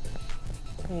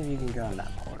 Maybe you can go in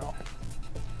that portal.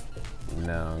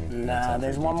 No. No,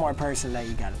 there's one more person that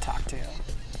you gotta talk to.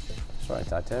 So I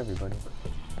talked to everybody.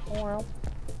 Well.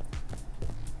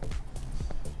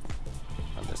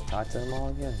 I'll just talk to them all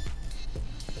again.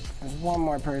 There's one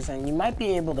more person. You might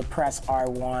be able to press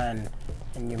R1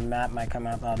 and your map might come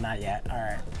up. Oh, not yet. All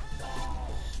right.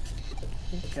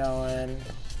 Keep going.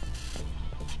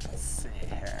 Let's see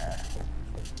here.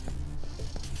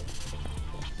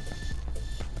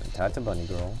 Talk to Bunny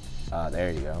Girl.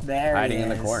 There you go. There Hiding he in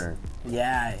the is. corner.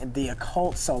 Yeah, the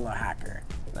occult solo hacker.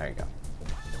 There you go.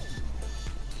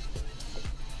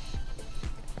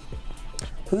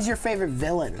 Who's your favorite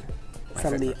villain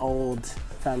from Digimon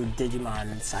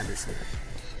Cyber Sleuth?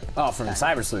 Oh, from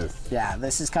Cyber Sleuth. Yeah,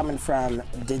 this is coming from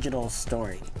Digital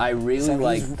Story. I really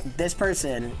like this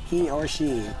person. He or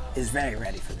she is very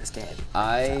ready for this game.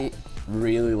 I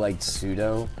really liked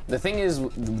Pseudo. The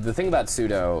thing about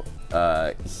Pseudo,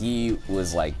 he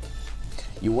was like,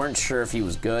 you weren't sure if he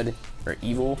was good or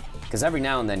evil, because every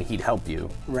now and then he'd help you.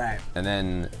 Right. And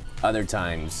then other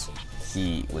times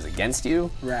he was against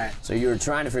you. Right. So you were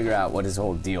trying to figure out what his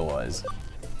whole deal was.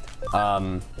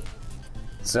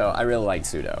 So I really like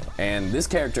Pseudo, and this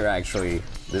character actually,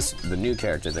 the new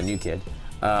character, the new kid,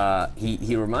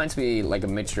 he reminds me like a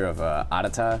mixture of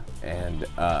Arata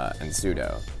and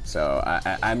Pseudo. So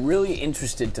I'm really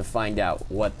interested to find out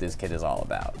what this kid is all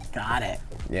about. Got it.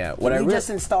 Yeah. You just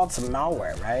installed some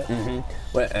malware, right?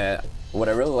 Mm-hmm. What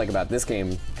I really like about this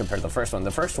game compared to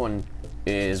the first one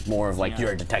is more of like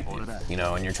you're a detective, you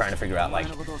know, and you're trying to figure out like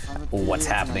what's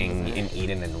happening in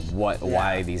Eden and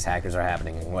why these hackers are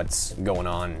happening and what's going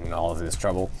on and all of this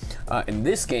trouble. In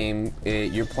this game,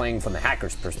 you're playing from the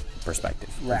hacker's perspective,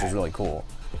 which is really cool.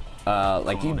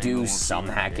 Like you do some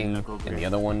hacking in the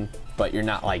other one, but you're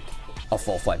not like a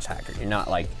full-fledged hacker. You're not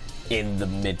like in the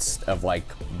midst of like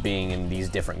being in these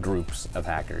different groups of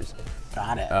hackers.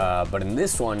 Got it. But in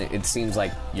this one, it seems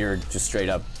like you're just straight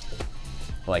up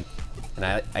like.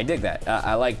 And I dig that.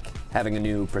 I like having a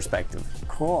new perspective.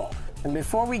 Cool. And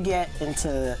before we get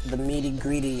into the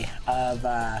meaty-greedy of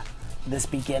this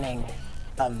beginning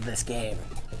of this game,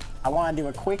 I want to do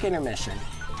a quick intermission.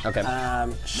 Okay.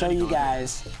 Show you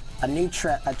guys a new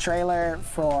trailer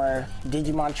for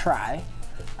Digimon Try,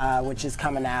 which is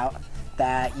coming out,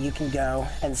 that you can go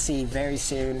and see very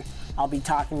soon. I'll be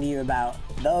talking to you about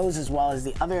those as well as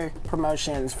the other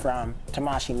promotions from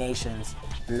Tamashii Nations,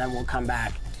 and then we'll come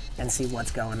back and see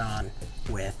what's going on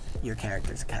with your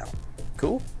character's account.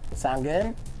 Cool. Sound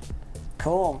good?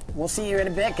 Cool. We'll see you in a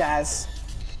bit, guys.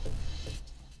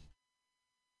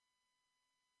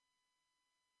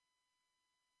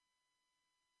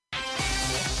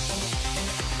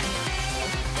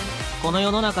 この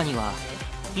世の中には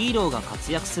ヒーローが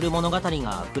活躍する物語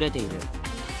が溢れている。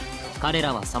彼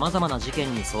らはさまざまな事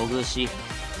件に遭遇し、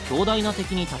強大な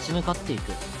敵に立ち向かってい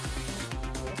く。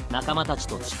仲間たち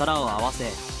と力を合わせ、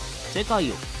世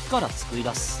界を危機から救い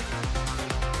出す。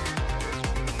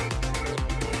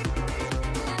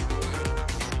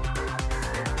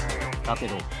だけ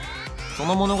どそ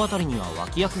の物語には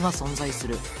脇役が存在す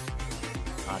る。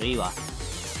あるいは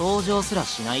登場すら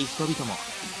しない人々も。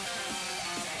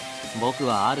僕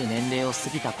はある年齢を過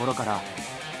ぎた頃から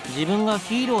自分が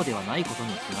ヒーローではないこと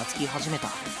に気がつき始めた。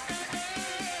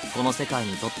この世界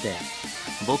にとって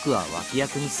僕は脇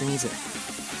役に過ぎず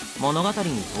物語に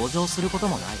登場すること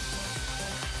もない。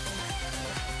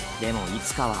でもい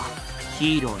つかは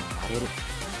ヒーローになれる。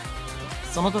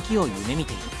その時を夢見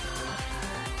ている。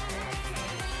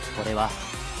これは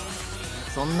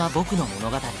そんな僕の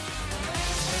物語。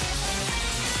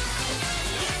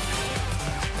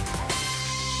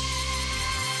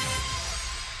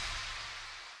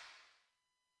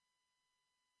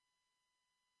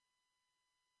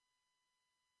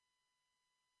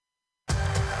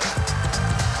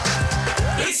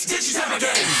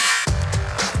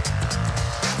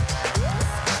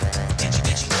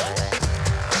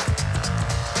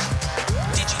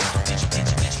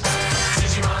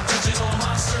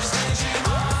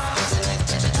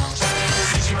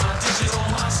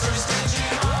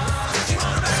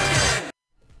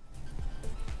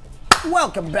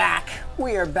Welcome back.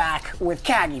 We are back with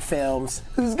KaggyFilms,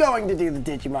 who's going to do the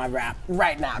Digimon rap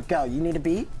right now. Go. You need a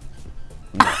beat?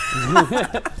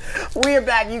 We are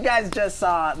back. You guys just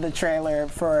saw the trailer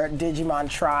for Digimon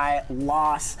Try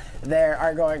Loss. There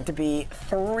are going to be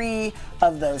 3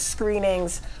 of those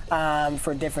screenings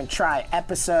for different Try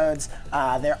episodes.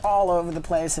 They're all over the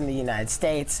place in the United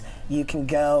States. You can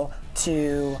go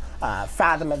to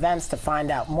Fathom Events to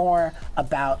find out more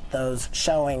about those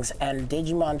showings. And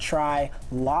Digimon Try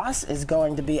Loss is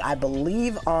going to be, I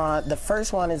believe, on the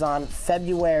first one is on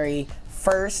February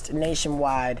 1st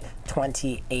nationwide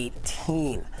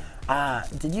 2018.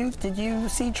 Did you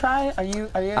see Try? Are you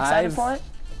excited for it?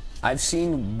 I've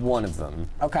seen one of them.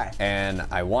 Okay. And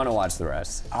I want to watch the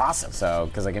rest. Awesome. So,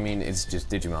 because like I mean, it's just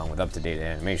Digimon with up-to-date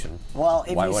animation. Well,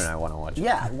 why wouldn't I want to watch it?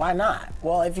 Yeah, why not?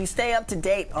 Well, if you stay up to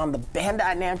date on the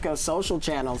Bandai Namco social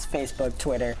channels, Facebook,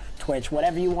 Twitter, Twitch,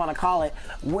 whatever you want to call it,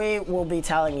 we will be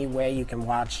telling you where you can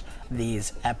watch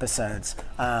these episodes.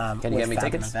 Can you get me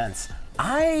tickets? Events.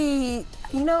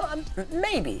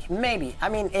 Maybe. I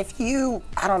mean, if you,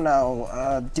 I don't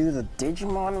know, do the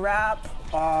Digimon rap,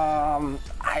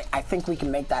 I think we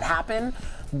can make that happen.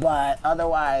 but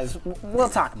otherwise, we'll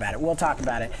talk about it. We'll talk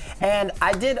about it. And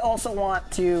I did also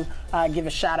want to give a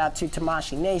shout out to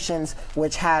Tamashii Nations,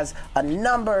 which has a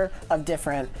number of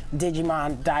different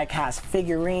Digimon diecast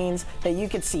figurines that you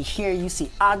can see here. You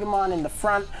see Agumon in the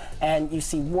front, and you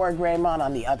see Wargreymon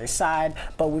on the other side.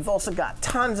 But we've also got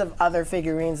tons of other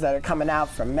figurines that are coming out,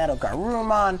 from Metal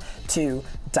Garurumon to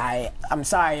I'm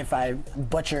sorry if I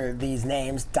butcher these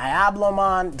names,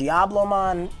 Diablomon,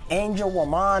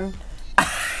 Angelwomon.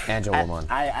 Angelwomon.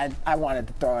 I wanted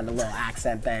to throw in a little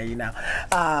accent there, you know.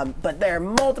 But there are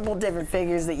multiple different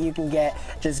figures that you can get.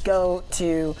 Just go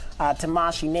to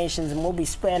Tamashii Nations, and we'll be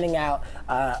spanning out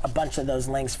a bunch of those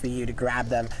links for you to grab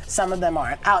them. Some of them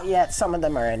aren't out yet. Some of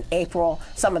them are in April.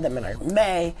 Some of them are in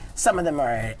May. Some of them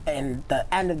are in the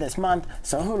end of this month.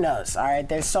 So who knows? All right,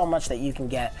 there's so much that you can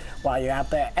get while you're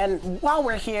out there. And while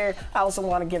we're here, I also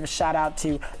want to give a shout out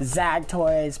to Zag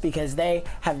Toys, because they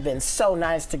have been so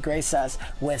nice to grace us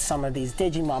with some of these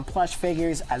Digimon plush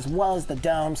figures, as well as the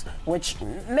domes, which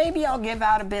maybe I'll give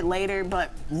out a bit later.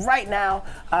 But right now,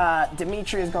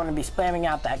 Dimitri is going to be spamming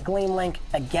out that Gleam link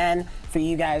again for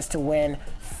you guys to win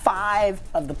 5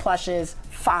 of the plushes,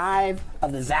 5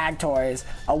 of the Zag toys,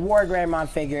 a Wargreymon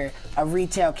figure, a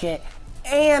retail kit,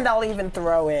 and I'll even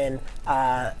throw in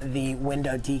the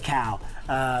window decal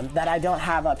that I don't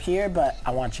have up here, but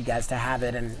I want you guys to have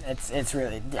it. And it's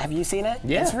really, have you seen it?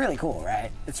 Yeah. It's really cool,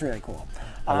 right? It's really cool.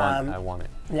 I want it.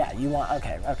 Yeah, you want,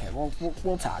 okay,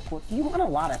 we'll talk. You want a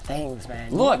lot of things,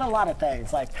 man. You Look, want a lot of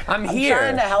things. Like, I'm here.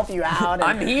 trying to help you out. And,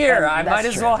 I'm here. I might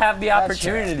as well have the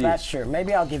opportunity. That's true.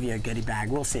 Maybe I'll give you a goodie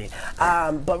bag. We'll see.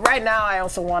 But right now, I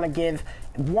also want to give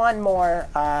one more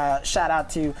shout out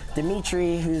to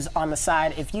Dimitri, who's on the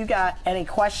side. If you got any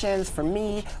questions for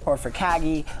me or for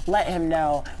Kaggy, let him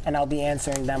know, and I'll be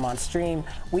answering them on stream.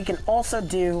 We can also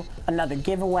do another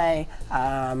giveaway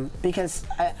because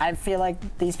I feel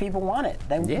like these people want it.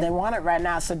 They want it right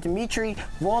now. So Dimitri,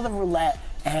 roll the roulette,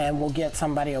 and we'll get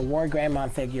somebody a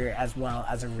Wargreymon figure as well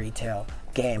as a retail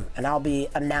game. And I'll be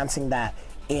announcing that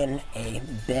in a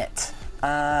bit.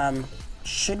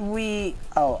 Should we?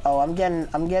 Oh, I'm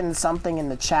getting something in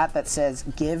the chat that says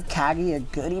give Kaggy a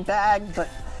goodie bag, but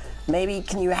maybe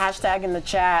can you hashtag in the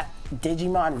chat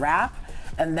Digimon rap,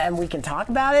 and then we can talk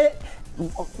about it,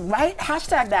 right?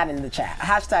 Hashtag that in the chat.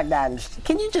 Hashtag that.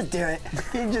 Can you just do it?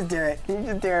 Can you just do it? Can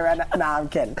you just do it right now? No, I'm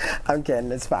kidding. I'm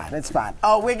kidding. It's fine. It's fine.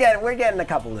 Oh, we're getting a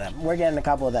couple of them. We're getting a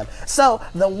couple of them. So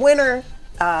the winner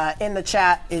in the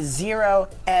chat is Zero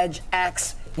Edge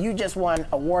X. You just won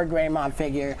a Wargreymon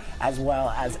figure as well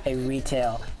as a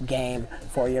retail game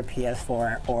for your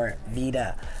PS4 or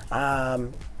Vita.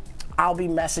 I'll be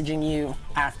messaging you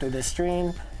after the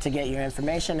stream to get your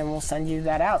information, and we'll send you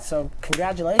that out. So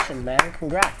congratulations, man.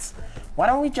 Congrats. Why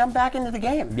don't we jump back into the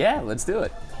game? Yeah, let's do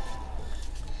it.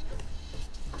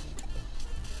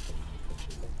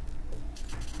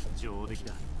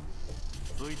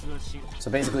 So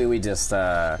basically, we just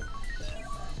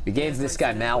we gave this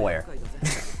guy malware.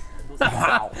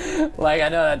 Wow. Like, I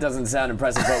know that doesn't sound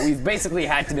impressive, but we've basically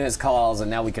hacked into his calls,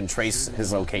 and now we can trace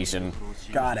his location.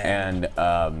 Got it.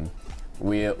 And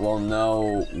we will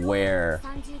know where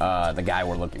the guy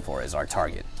we're looking for is, our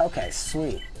target. Okay,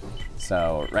 sweet.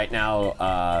 So right now,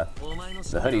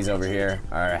 the hoodies over here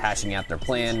are hashing out their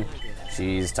plan.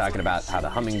 She's talking about how the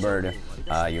hummingbird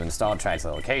you installed tracks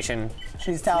the location.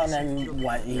 She's telling him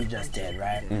what he just did,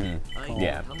 right? Mm-hmm. Cool.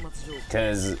 Yeah,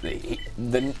 because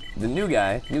the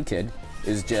new kid,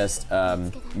 is just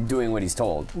doing what he's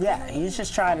told. Yeah, he's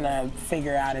just trying to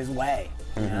figure out his way.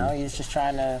 You know, he's just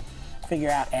trying to figure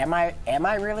out, am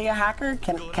I really a hacker?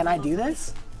 Can I do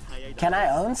this? Can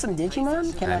I own some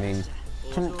Digimon?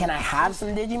 Can I have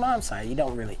some Digimon? I'm sorry, you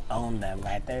don't really own them,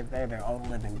 right? They're their own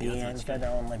living beings. They're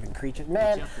their own living creatures.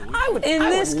 Man, I would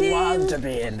love to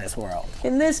be in this world.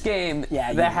 In this game,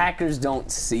 yeah, the hackers don't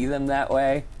see them that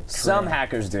way. True. Some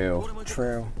hackers do.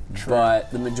 True.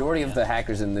 But the majority of the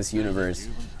hackers in this universe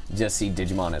just see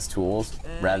Digimon as tools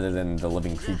rather than the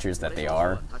living creatures that they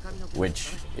are,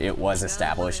 which it was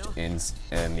established in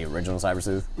the original Cyber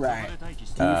Sleuth. Right.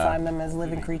 Do you find them as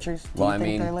living creatures? Do you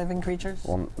think they're living creatures?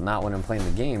 Well, not when I'm playing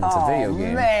the game. It's a video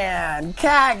game. Oh, man.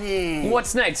 Kaggy!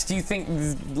 What's next? Do you think,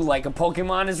 like, a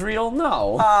Pokemon is real?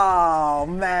 No. Oh,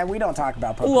 man. We don't talk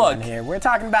about Pokemon here. We're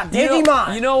talking about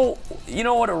Digimon! You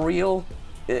know what a real...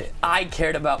 I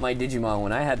cared about my Digimon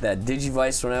when I had that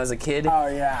Digivice when I was a kid. Oh,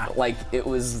 yeah. Like, it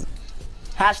was...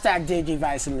 Hashtag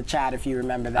Digivice in the chat if you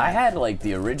remember that. I had, like,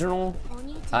 the original.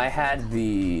 I had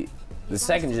the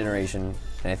second generation,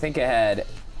 and I think I had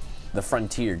the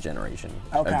Frontier generation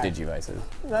of Digivices.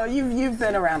 Well, you've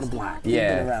been around the block. Yeah.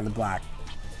 You've been around the block.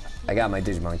 I got my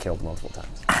Digimon killed multiple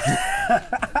times.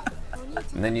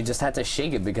 And then you just had to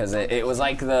shake it because it was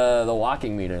like the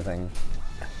walking meter thing.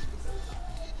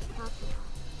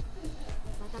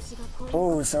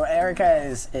 Ooh, so Erica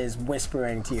is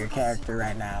whispering to your character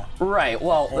right now. Right,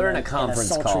 well, they're in a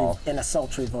conference call. In a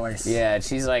sultry voice. Yeah,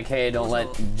 she's like, hey, don't let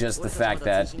just the fact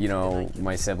that, you know,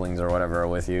 my siblings or whatever are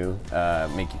with you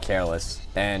make you careless.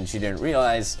 And she didn't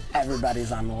realize...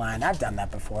 Everybody's on the line. I've done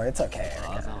that before. It's okay,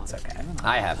 Erica. It's okay.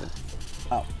 I haven't.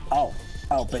 Oh,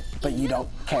 but you don't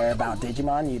care about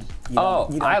Digimon? You I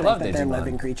think love that Digimon. They're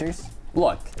living creatures?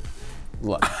 Look.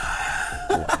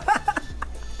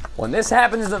 When this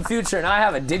happens in the future and I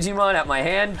have a Digimon at my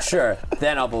hand, sure,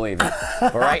 then I'll believe it.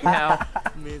 But right now...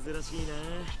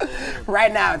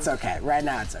 Right now, it's okay. Right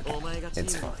now, it's okay.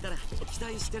 It's fine.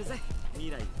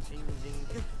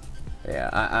 Yeah,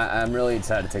 I'm really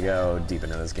excited to go deep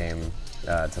into this game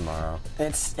tomorrow.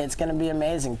 It's going to be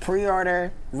amazing.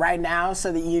 Pre-order right now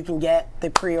so that you can get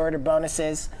the pre-order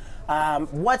bonuses.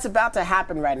 What's about to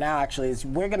happen right now, actually, is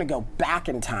we're going to go back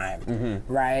in time,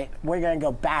 right? We're going to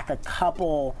go back a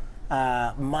couple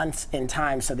months in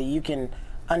time so that you can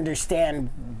understand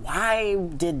why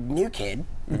did New Kid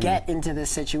get into this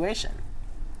situation.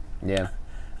 Yeah.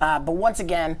 But once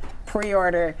again,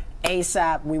 pre-order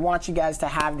ASAP. We want you guys to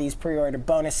have these pre-order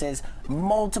bonuses.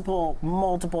 Multiple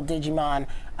Digimon,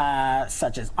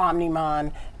 such as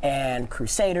Omnimon and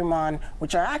Crusadermon,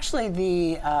 which are actually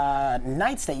the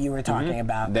knights that you were talking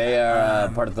about. They are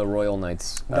part of the Royal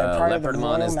Knights. They're part of the Leopardmon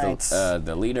Royal is Knights.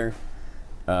 the leader.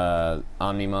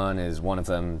 Omnimon is one of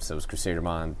them, so is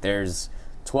Crusadermon. There's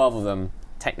 12 of them,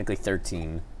 technically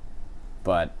 13,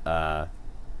 but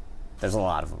there's a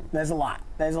lot of them. There's a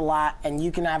lot, and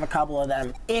you can have a couple of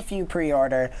them if you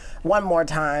pre-order. One more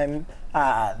time,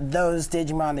 those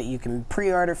Digimon that you can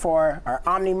pre-order for are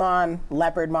Omnimon,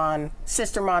 Leopardmon,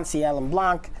 Sistermon, Ciel and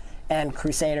Blanc, and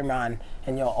Crusadermon,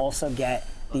 and you'll also get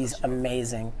these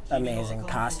amazing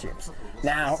costumes.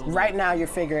 Now, right now you're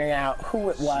figuring out who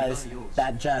it was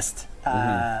that just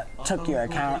took your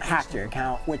account, hacked your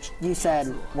account, which you said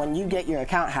when you get your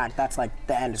account hacked, that's like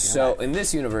the end of your life. In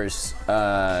this universe,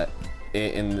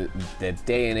 in the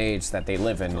day and age that they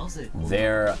live in,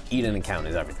 their Eden account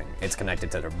is everything. It's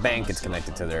connected to their bank, it's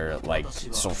connected to their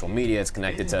social media, it's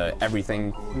connected to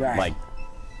everything. Right.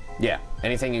 Yeah,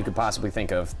 anything you could possibly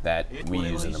think of that we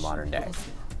use in the modern day.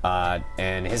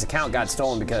 And his account got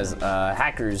stolen because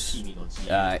hackers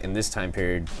in this time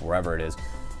period, wherever it is,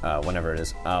 whenever it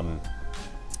is,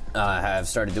 have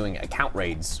started doing account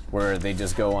raids where they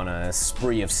just go on a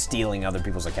spree of stealing other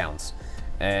people's accounts.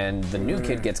 And the New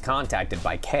Kid gets contacted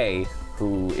by Kay,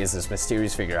 who is this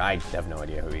mysterious figure. I have no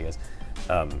idea who he is.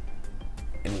 And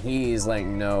he's like,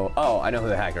 no, I know who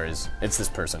the hacker is. It's this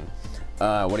person.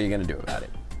 What are you gonna do about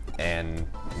it? And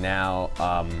now,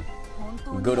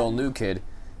 good old New Kid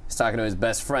is talking to his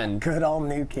best friend. Good old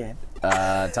New Kid.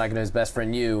 Talking to his best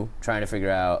friend Yu, trying to figure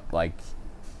out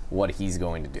what he's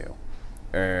going to do.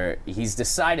 Or he's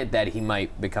decided that he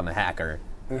might become a hacker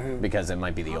because it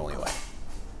might be the only way.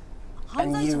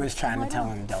 And Yu is trying to tell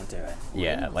him don't do it.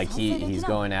 Yeah, he's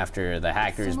going after the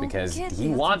hackers because he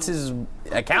wants his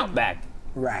account back.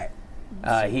 Right.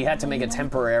 He had to make a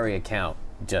temporary account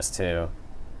just to.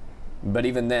 But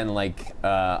even then,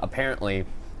 apparently,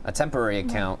 a temporary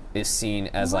account is seen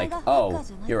as oh,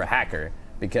 you're a hacker,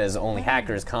 because only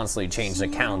hackers constantly change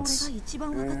accounts.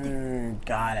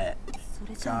 Got it.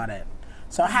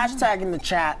 So hashtag in the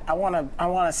chat. I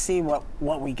wanna see what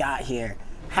we got here.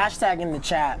 Hashtag in the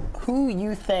chat who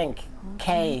you think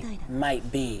Kay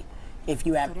might be. If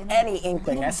you have any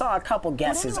inkling, I saw a couple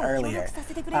guesses earlier,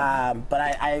 but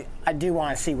I do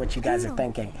want to see what you guys are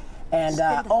thinking. And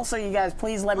also, you guys,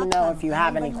 please let me know if you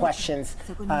have any questions.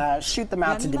 Shoot them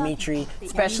out to Dimitri,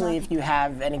 especially if you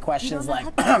have any questions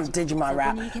like Digimon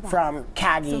Rap from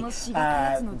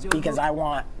Kaggy, because I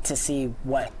want to see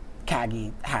what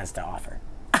Kaggy has to offer.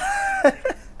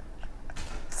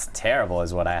 It's terrible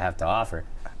is what I have to offer.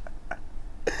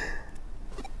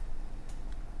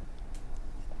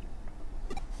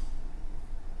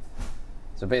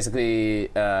 So basically,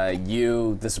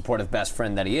 you, the supportive best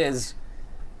friend that he is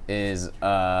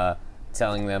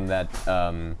telling them that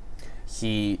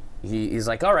he's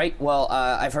like, all right, well,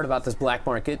 I've heard about this black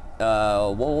market.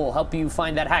 We'll help you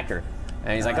find that hacker.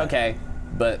 And he's like, okay.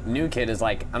 But New Kid is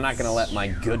like, I'm not gonna let my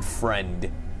good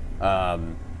friend,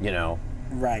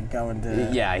 Right, go into.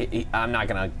 Yeah, I'm not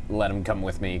gonna let him come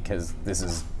with me because this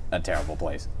is a terrible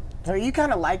place. So are you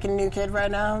kind of liking New Kid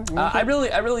right now? I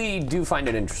really do find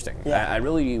it interesting. Yeah. I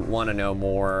really want to know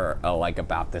more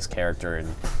about this character,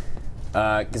 and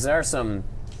because there are some.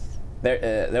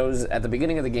 There was at the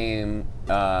beginning of the game.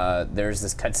 There's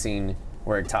this cutscene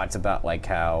where it talks about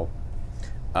how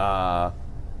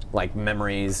like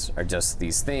memories are just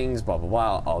these things, blah blah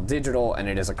blah, all digital, and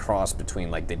it is a cross between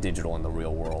like the digital and the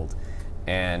real world.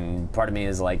 And part of me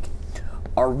is like,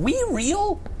 are we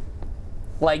real?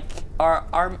 Like,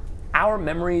 are our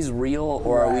memories real,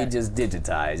 or are we just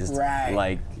digitized? Right.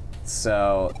 Like,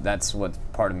 so that's what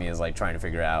part of me is like trying to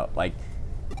figure out. Like,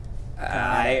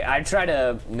 I try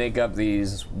to make up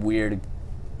these weird,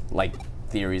 like,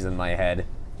 theories in my head,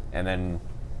 and then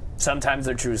sometimes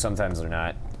they're true, sometimes they're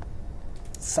not.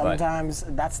 Sometimes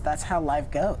that's how life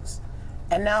goes.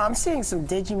 And now I'm seeing some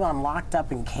Digimon locked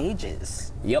up in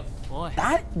cages. Yep.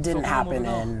 That didn't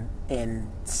happen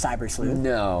in Cyber Sleuth.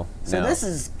 No. So this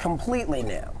is completely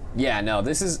new. Yeah, no,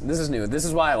 this is new. This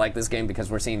is why I like this game,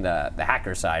 because we're seeing the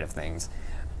hacker side of things.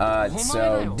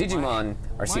 So Digimon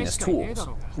are seen as tools,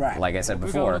 right? Like I said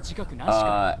before,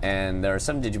 and there are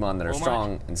some Digimon that are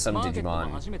strong and some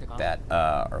Digimon that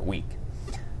are weak.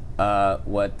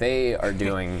 What they are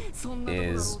doing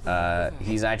is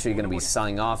he's actually going to be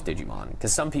selling off Digimon,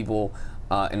 because some people,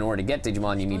 in order to get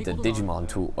Digimon, you need the Digimon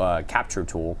tool, capture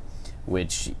tool,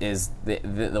 which is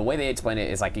the way they explain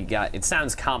it is like it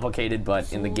sounds complicated,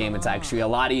 but in the game it's actually a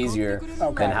lot easier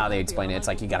than how they explain it. It's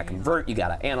like you got to convert, you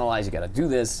got to analyze, you got to do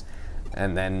this,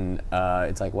 and then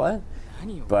it's like, what?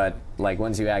 But like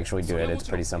once you actually do it, it's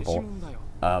pretty simple.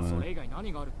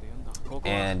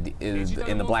 And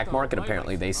in the black market,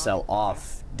 apparently they sell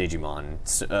off Digimon,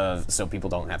 so people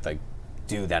don't have to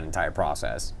do that entire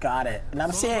process. Got it. And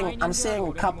I'm seeing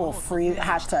a couple free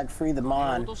 #free the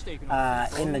Mon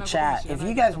in the chat. If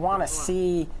you guys want to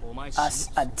see us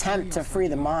attempt to free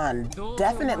the Mon,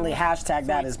 definitely hashtag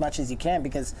that as much as you can,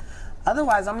 because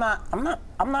otherwise I'm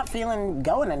not feeling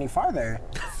going any farther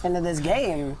into this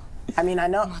game. I mean, I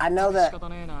know that,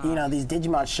 you know, these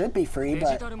Digimon should be free,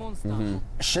 but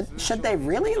should they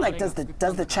really? Like, does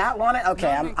the chat want it? Okay,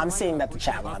 I'm seeing that the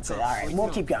chat wants it. All right, we'll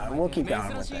keep going. We'll keep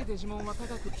going with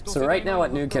it. So right now,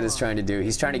 what New Kid is trying to do,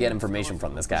 he's trying to get information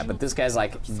from this guy, but this guy's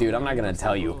like, dude, I'm not gonna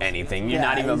tell you anything. You're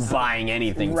not even buying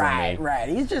anything from me. Right.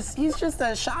 He's just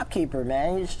a shopkeeper,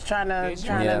 man. He's just trying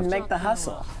to make the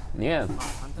hustle. Yeah.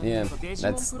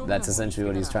 That's essentially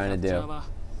what he's trying to do.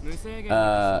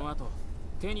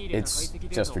 It's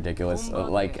just ridiculous.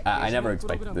 Like, I never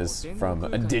expected this from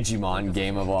a Digimon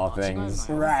game of all things.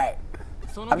 Right.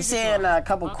 I'm seeing a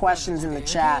couple questions in the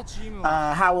chat.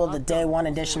 How will the Day 1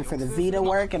 edition for the Vita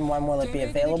work, and when will it be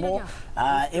available?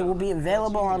 It will be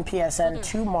available on PSN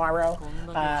tomorrow.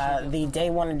 The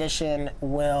Day 1 edition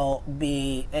will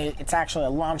be, it's actually a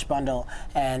launch bundle,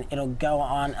 and it'll go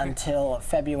on until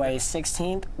February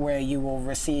 16th, where you will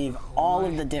receive all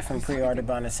of the different pre-order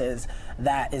bonuses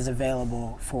that is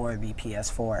available for the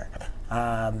PS4.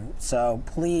 So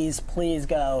please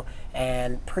go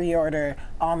and pre-order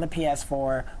on the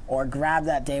PS4 or grab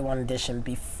that Day 1 edition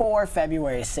before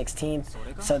February 16th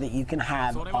so that you can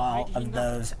have all of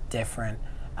those different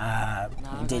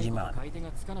Digimon.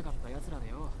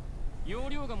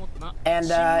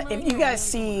 And if you guys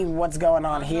see what's going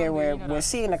on here, we're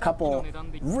seeing a couple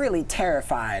really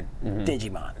terrified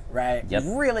Digimon, right? Yep.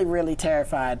 Really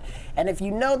terrified. And if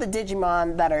you know the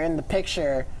Digimon that are in the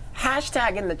picture,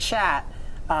 hashtag in the chat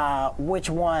which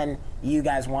one you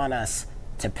guys want us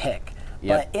to pick.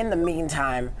 Yep. But in the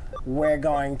meantime, we're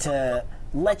going to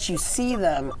let you see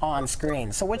them on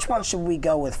screen. So which one should we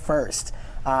go with first?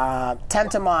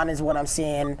 Tentamon is what I'm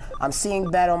seeing. I'm seeing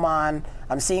Betamon.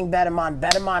 I'm seeing Betamon.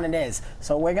 Betamon it is.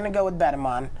 So we're going to go with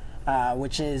Betamon,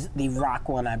 which is the rock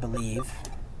one, I believe.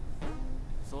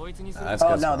 That's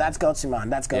no, that's Gotsumon.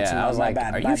 That's Gotsumon. Yeah, I was my like,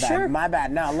 bad. are My you bad. sure? My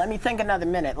bad. No, let me think another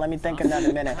minute.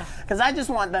 Because I just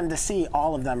want them to see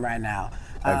all of them right now.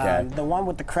 Okay. The one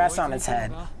with the crest on its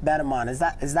head, Betamon. Is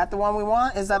that the one we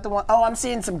want? Is that the one? Oh, I'm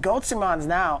seeing some Gotsumons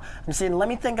now. I'm seeing. Let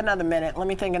me think another minute.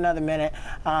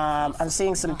 I'm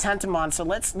seeing some Tentamon. So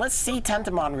let's see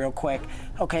Tentamon real quick.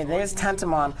 Okay, there's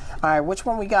Tentamon. All right, which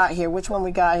one we got here?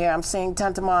 I'm seeing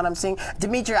Tentamon. I'm seeing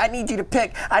Dimitri. I need you to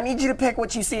pick. I need you to pick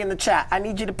what you see in the chat.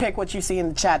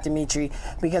 Dimitri,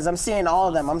 because I'm seeing all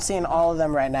of them. I'm seeing all of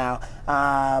them right now.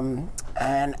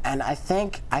 And I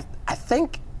think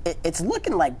it's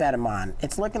looking like Betamon.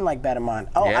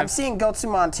 Oh, yeah. I'm seeing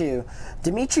Gotsumon too.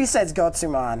 Dimitri says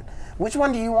Gotsumon. Which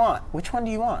one do you want?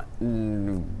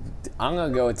 I'm gonna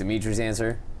go with Dimitri's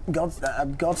answer.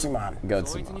 Gotsumon.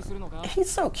 He's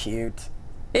so cute.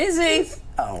 Is he?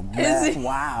 Oh man! Is he?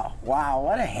 Wow!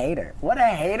 What a hater!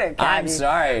 Kaggy. I'm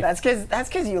sorry. That's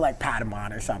because you like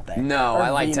Patamon or something. No, or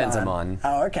I like Vemon. Tentamon.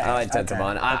 Oh, okay. I like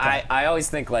Tentamon. Okay. I always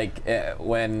think like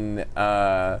when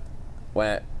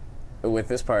with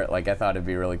this part, like I thought it'd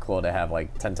be really cool to have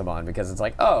like Tentamon, because it's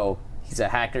like, oh, he's a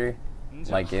hacker,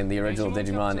 Like in the original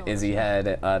Digimon, Izzy had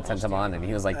Tentamon, and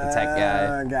he was like the tech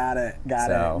guy. Got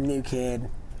it. New kid.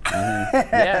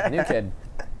 Yeah, new kid.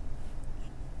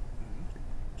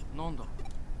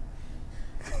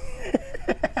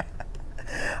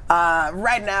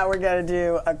 Right now we're gonna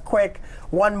do a quick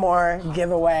one more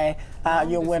giveaway.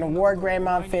 You'll win a War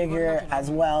Greymon figure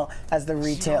as well as the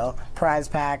retail prize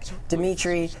pack.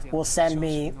 Dimitri will send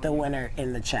me the winner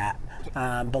in the chat.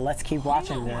 But let's keep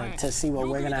watching to see what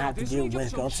we're gonna have to do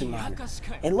with Gotsumon.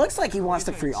 It looks like he wants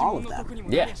to free all of them.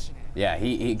 Yeah.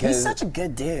 He's such a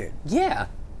good dude. Yeah.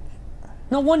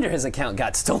 No wonder his account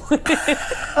got stolen.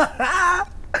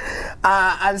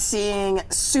 I'm seeing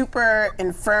Super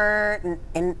Infernape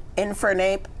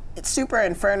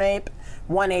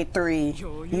 183.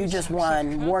 You just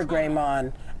won War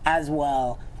Greymon as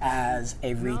well as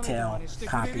a retail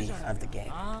copy of the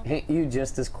game. Ain't you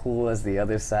just as cool as the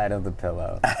other side of the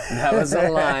pillow? That was a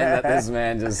line that this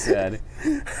man just said.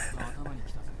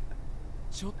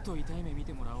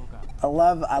 I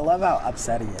love how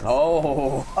upset he is.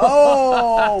 Oh,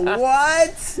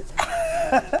 what?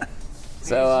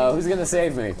 So who's gonna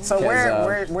save me? So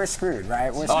we're screwed,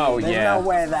 right? We're screwed. Oh, There's yeah. no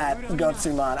way that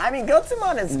Gotsumon. I mean,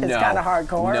 Gotsumon is kind of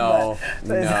hardcore, but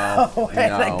there's no way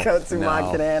that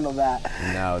Gotsumon can handle that.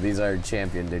 No, these are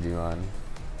champion Digimon.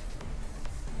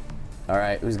 All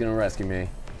right, who's gonna rescue me?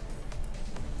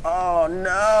 Oh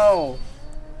no!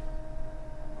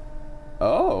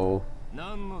 Oh.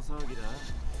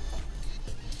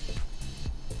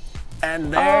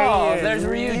 And there he is. There's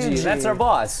Ryuji. That's our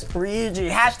boss. Ryuji.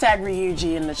 Hashtag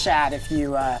Ryuji in the chat if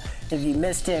you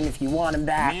missed him, if you want him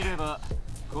back,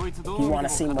 if you want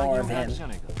to see more of him.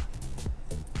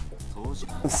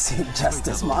 See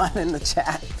Justice Mon in the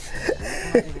chat.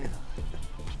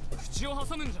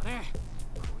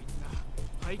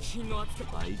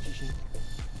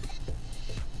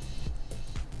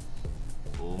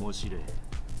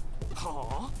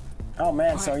 Oh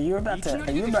man, so are you about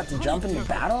to jump into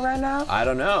battle right now? I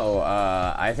don't know.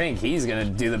 I think he's gonna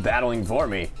do the battling for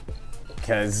me,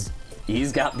 cause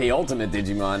he's got the ultimate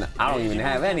Digimon. I don't even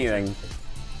have anything.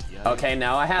 Okay,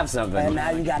 now I have something. And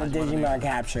now you got a Digimon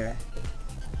capture.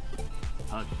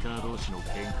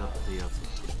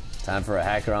 Time for a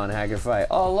hacker on hacker fight.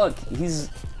 Oh look, he's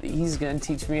gonna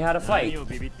teach me how to fight.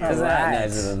 Isn't that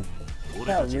nice of him?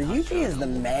 Yo, Ryuji is the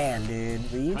man, dude.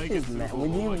 Ryuji is the man.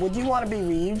 Would you want to be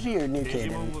Ryuji or New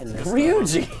Kid in this?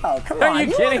 Ryuji? Oh, come on. Are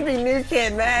you kidding? Want to be New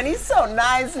Kid, man. He's so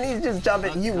nice and he's just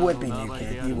jumping. You would be New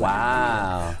Kid.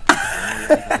 Wow.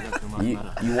 you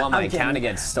want my account to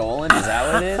get stolen? Is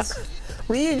that what it is?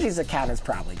 Ryuji's account has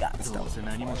probably gotten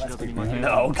stolen.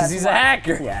 No, because he's a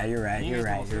hacker. Yeah, you're right.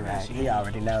 He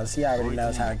already knows. He already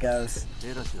knows how it goes.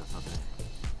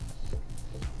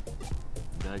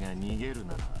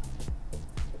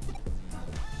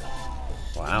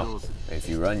 Wow. If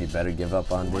you run, you better give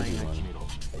up on Digimon.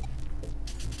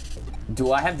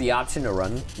 Do I have the option to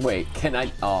run? Wait, can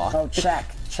I? Oh, check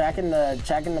in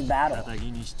the battle.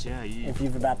 If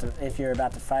you're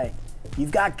about to fight,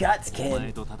 you've got guts,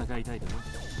 kid.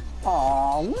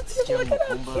 Aw, look at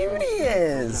how cute he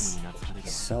is.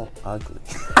 He's so ugly.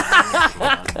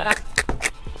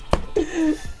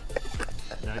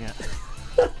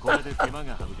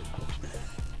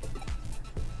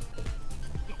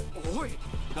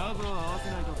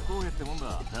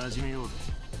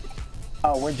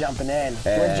 Oh, we're jumping in.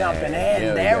 We're jumping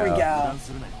in. There we go.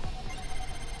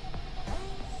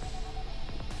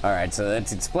 Alright, so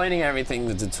that's explaining everything,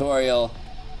 the tutorial.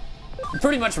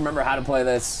 Pretty much remember how to play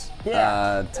this.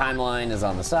 Yeah. Timeline is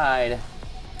on the side.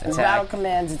 The battle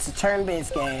commands, it's a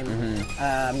turn-based game.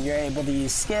 You're able to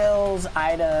use skills,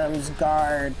 items,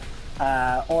 guard,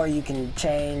 or you can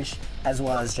change as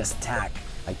well as just attack.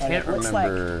 I can't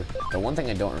remember. The one thing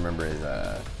I don't remember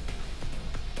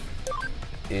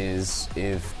is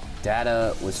if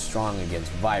Data was strong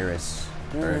against virus.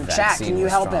 Or if Chat, can you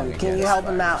help him? Can you help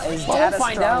him out? Is Data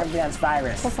strong against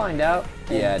virus? We'll find out.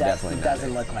 Yeah, definitely. It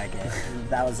doesn't look like it.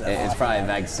 That was. It's probably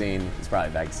vaccine. It's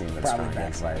probably vaccine that's strong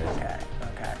against virus.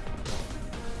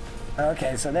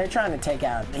 Okay, so they're trying to take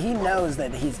out. He knows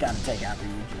that he's got to take out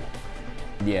Ryuji.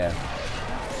 Yeah.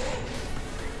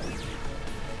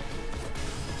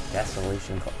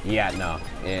 Desolation. Yeah, no.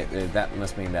 That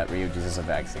must mean that Ryuji's is a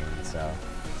vaccine, so.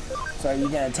 So are you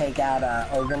gonna take out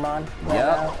Ogremon?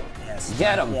 Yep. Yes.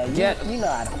 Get him. Yeah, Get him. You know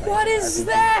how to play. What is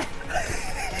that?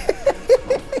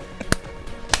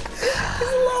 He's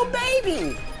a little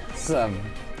baby.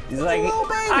 He's like,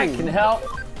 I can help.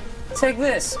 Take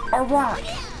this. A rock.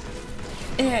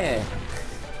 Yeah.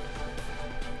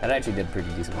 That actually did pretty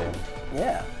decent damage.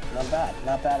 Yeah, not bad.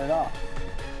 Not bad at all.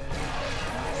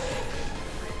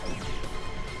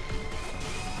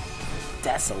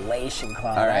 Desolation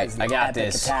Claw. All right, I got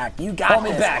this. Attack. You got Hold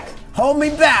this. me back. Hold me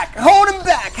back. Hold him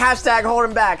back. Hashtag hold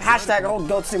him back. Hashtag hold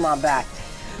Gotsumon back.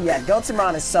 Yeah,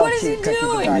 Gotsumon is so cute. What is he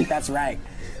doing? Dark. That's right.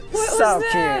 What so was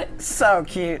that? cute. So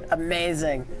cute.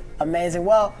 Amazing. Amazing.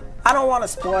 Well, I don't want to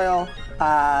spoil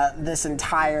this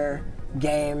entire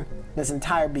game, this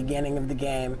entire beginning of the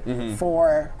game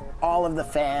for all of the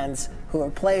fans who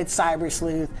have played Cyber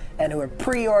Sleuth and who have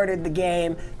pre-ordered the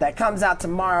game that comes out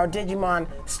tomorrow, Digimon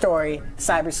Story,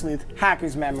 Cyber Sleuth,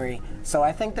 Hacker's Memory. So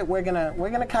I think that we're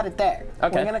gonna cut it there.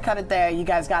 Okay. We're gonna cut it there. You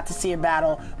guys got to see a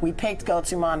battle. We picked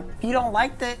Gotsumon. If you don't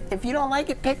like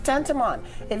it, pick Tentamon.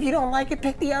 If you don't like it,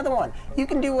 pick the other one. You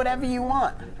can do whatever you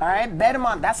want. All right,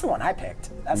 Betamon. That's the one I picked.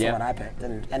 That's the one I picked,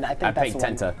 and I think that's picked the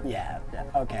one. Tenta. Yeah.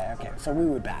 Okay. So we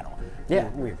would battle. Yeah.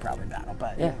 We would probably battle,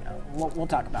 but yeah, we'll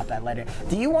talk about that later.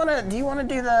 Do you wanna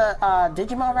do the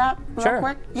Digimon rap real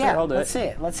quick? Yeah. I'll do Let's see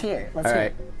it. Let's hear it. Let's hear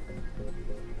it.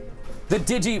 The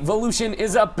Digivolution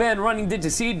is up and running. Did you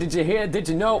see? Did you hear? Did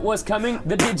you know it was coming?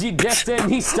 The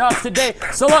Digi-Destiny starts today.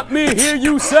 So let me hear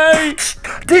you say,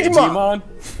 Digimon.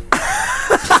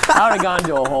 I would have gone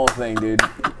to a whole thing, dude.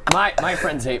 My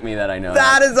friends hate me that I know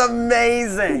that. That is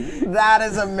amazing. That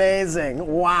is amazing.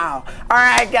 Wow. All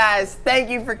right, guys. Thank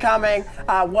you for coming.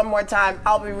 One more time,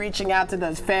 I'll be reaching out to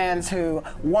those fans who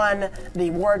won the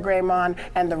War Greymon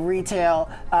and the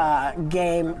retail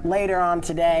game later on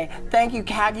today. Thank you,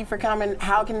 Kaggy, for coming.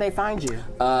 How can they find you?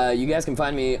 You guys can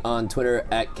find me on Twitter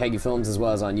at KaggyFilms as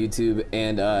well as on YouTube.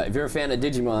 And if you're a fan of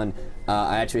Digimon,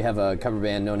 I actually have a cover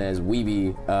band known as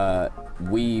Weeby,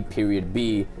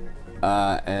 We.B.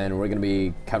 And we're gonna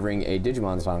be covering a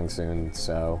Digimon song soon,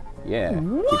 so yeah,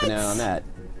 keep an eye on that.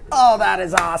 Oh, that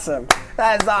is awesome.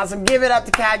 That is awesome. Give it up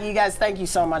to Kaggy. You guys, thank you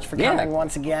so much for coming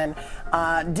once again.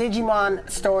 Digimon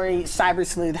Story, Cyber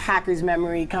Sleuth, Hacker's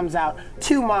Memory comes out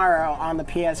tomorrow on the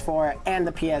PS4 and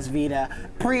the PS Vita.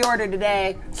 Pre-order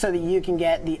today so that you can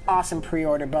get the awesome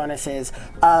pre-order bonuses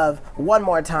of, one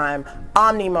more time,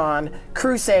 Omnimon,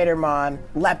 Crusadermon,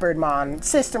 Leopardmon,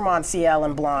 Sistermon CL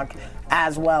and Blanc,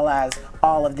 as well as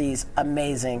all of these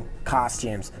amazing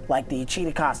costumes, like the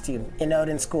cheetah costume,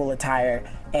 Inoden school attire,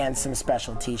 and some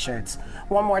special t-shirts.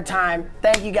 One more time,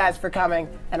 thank you guys for coming,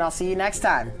 and I'll see you next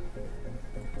time.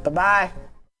 Bye-bye.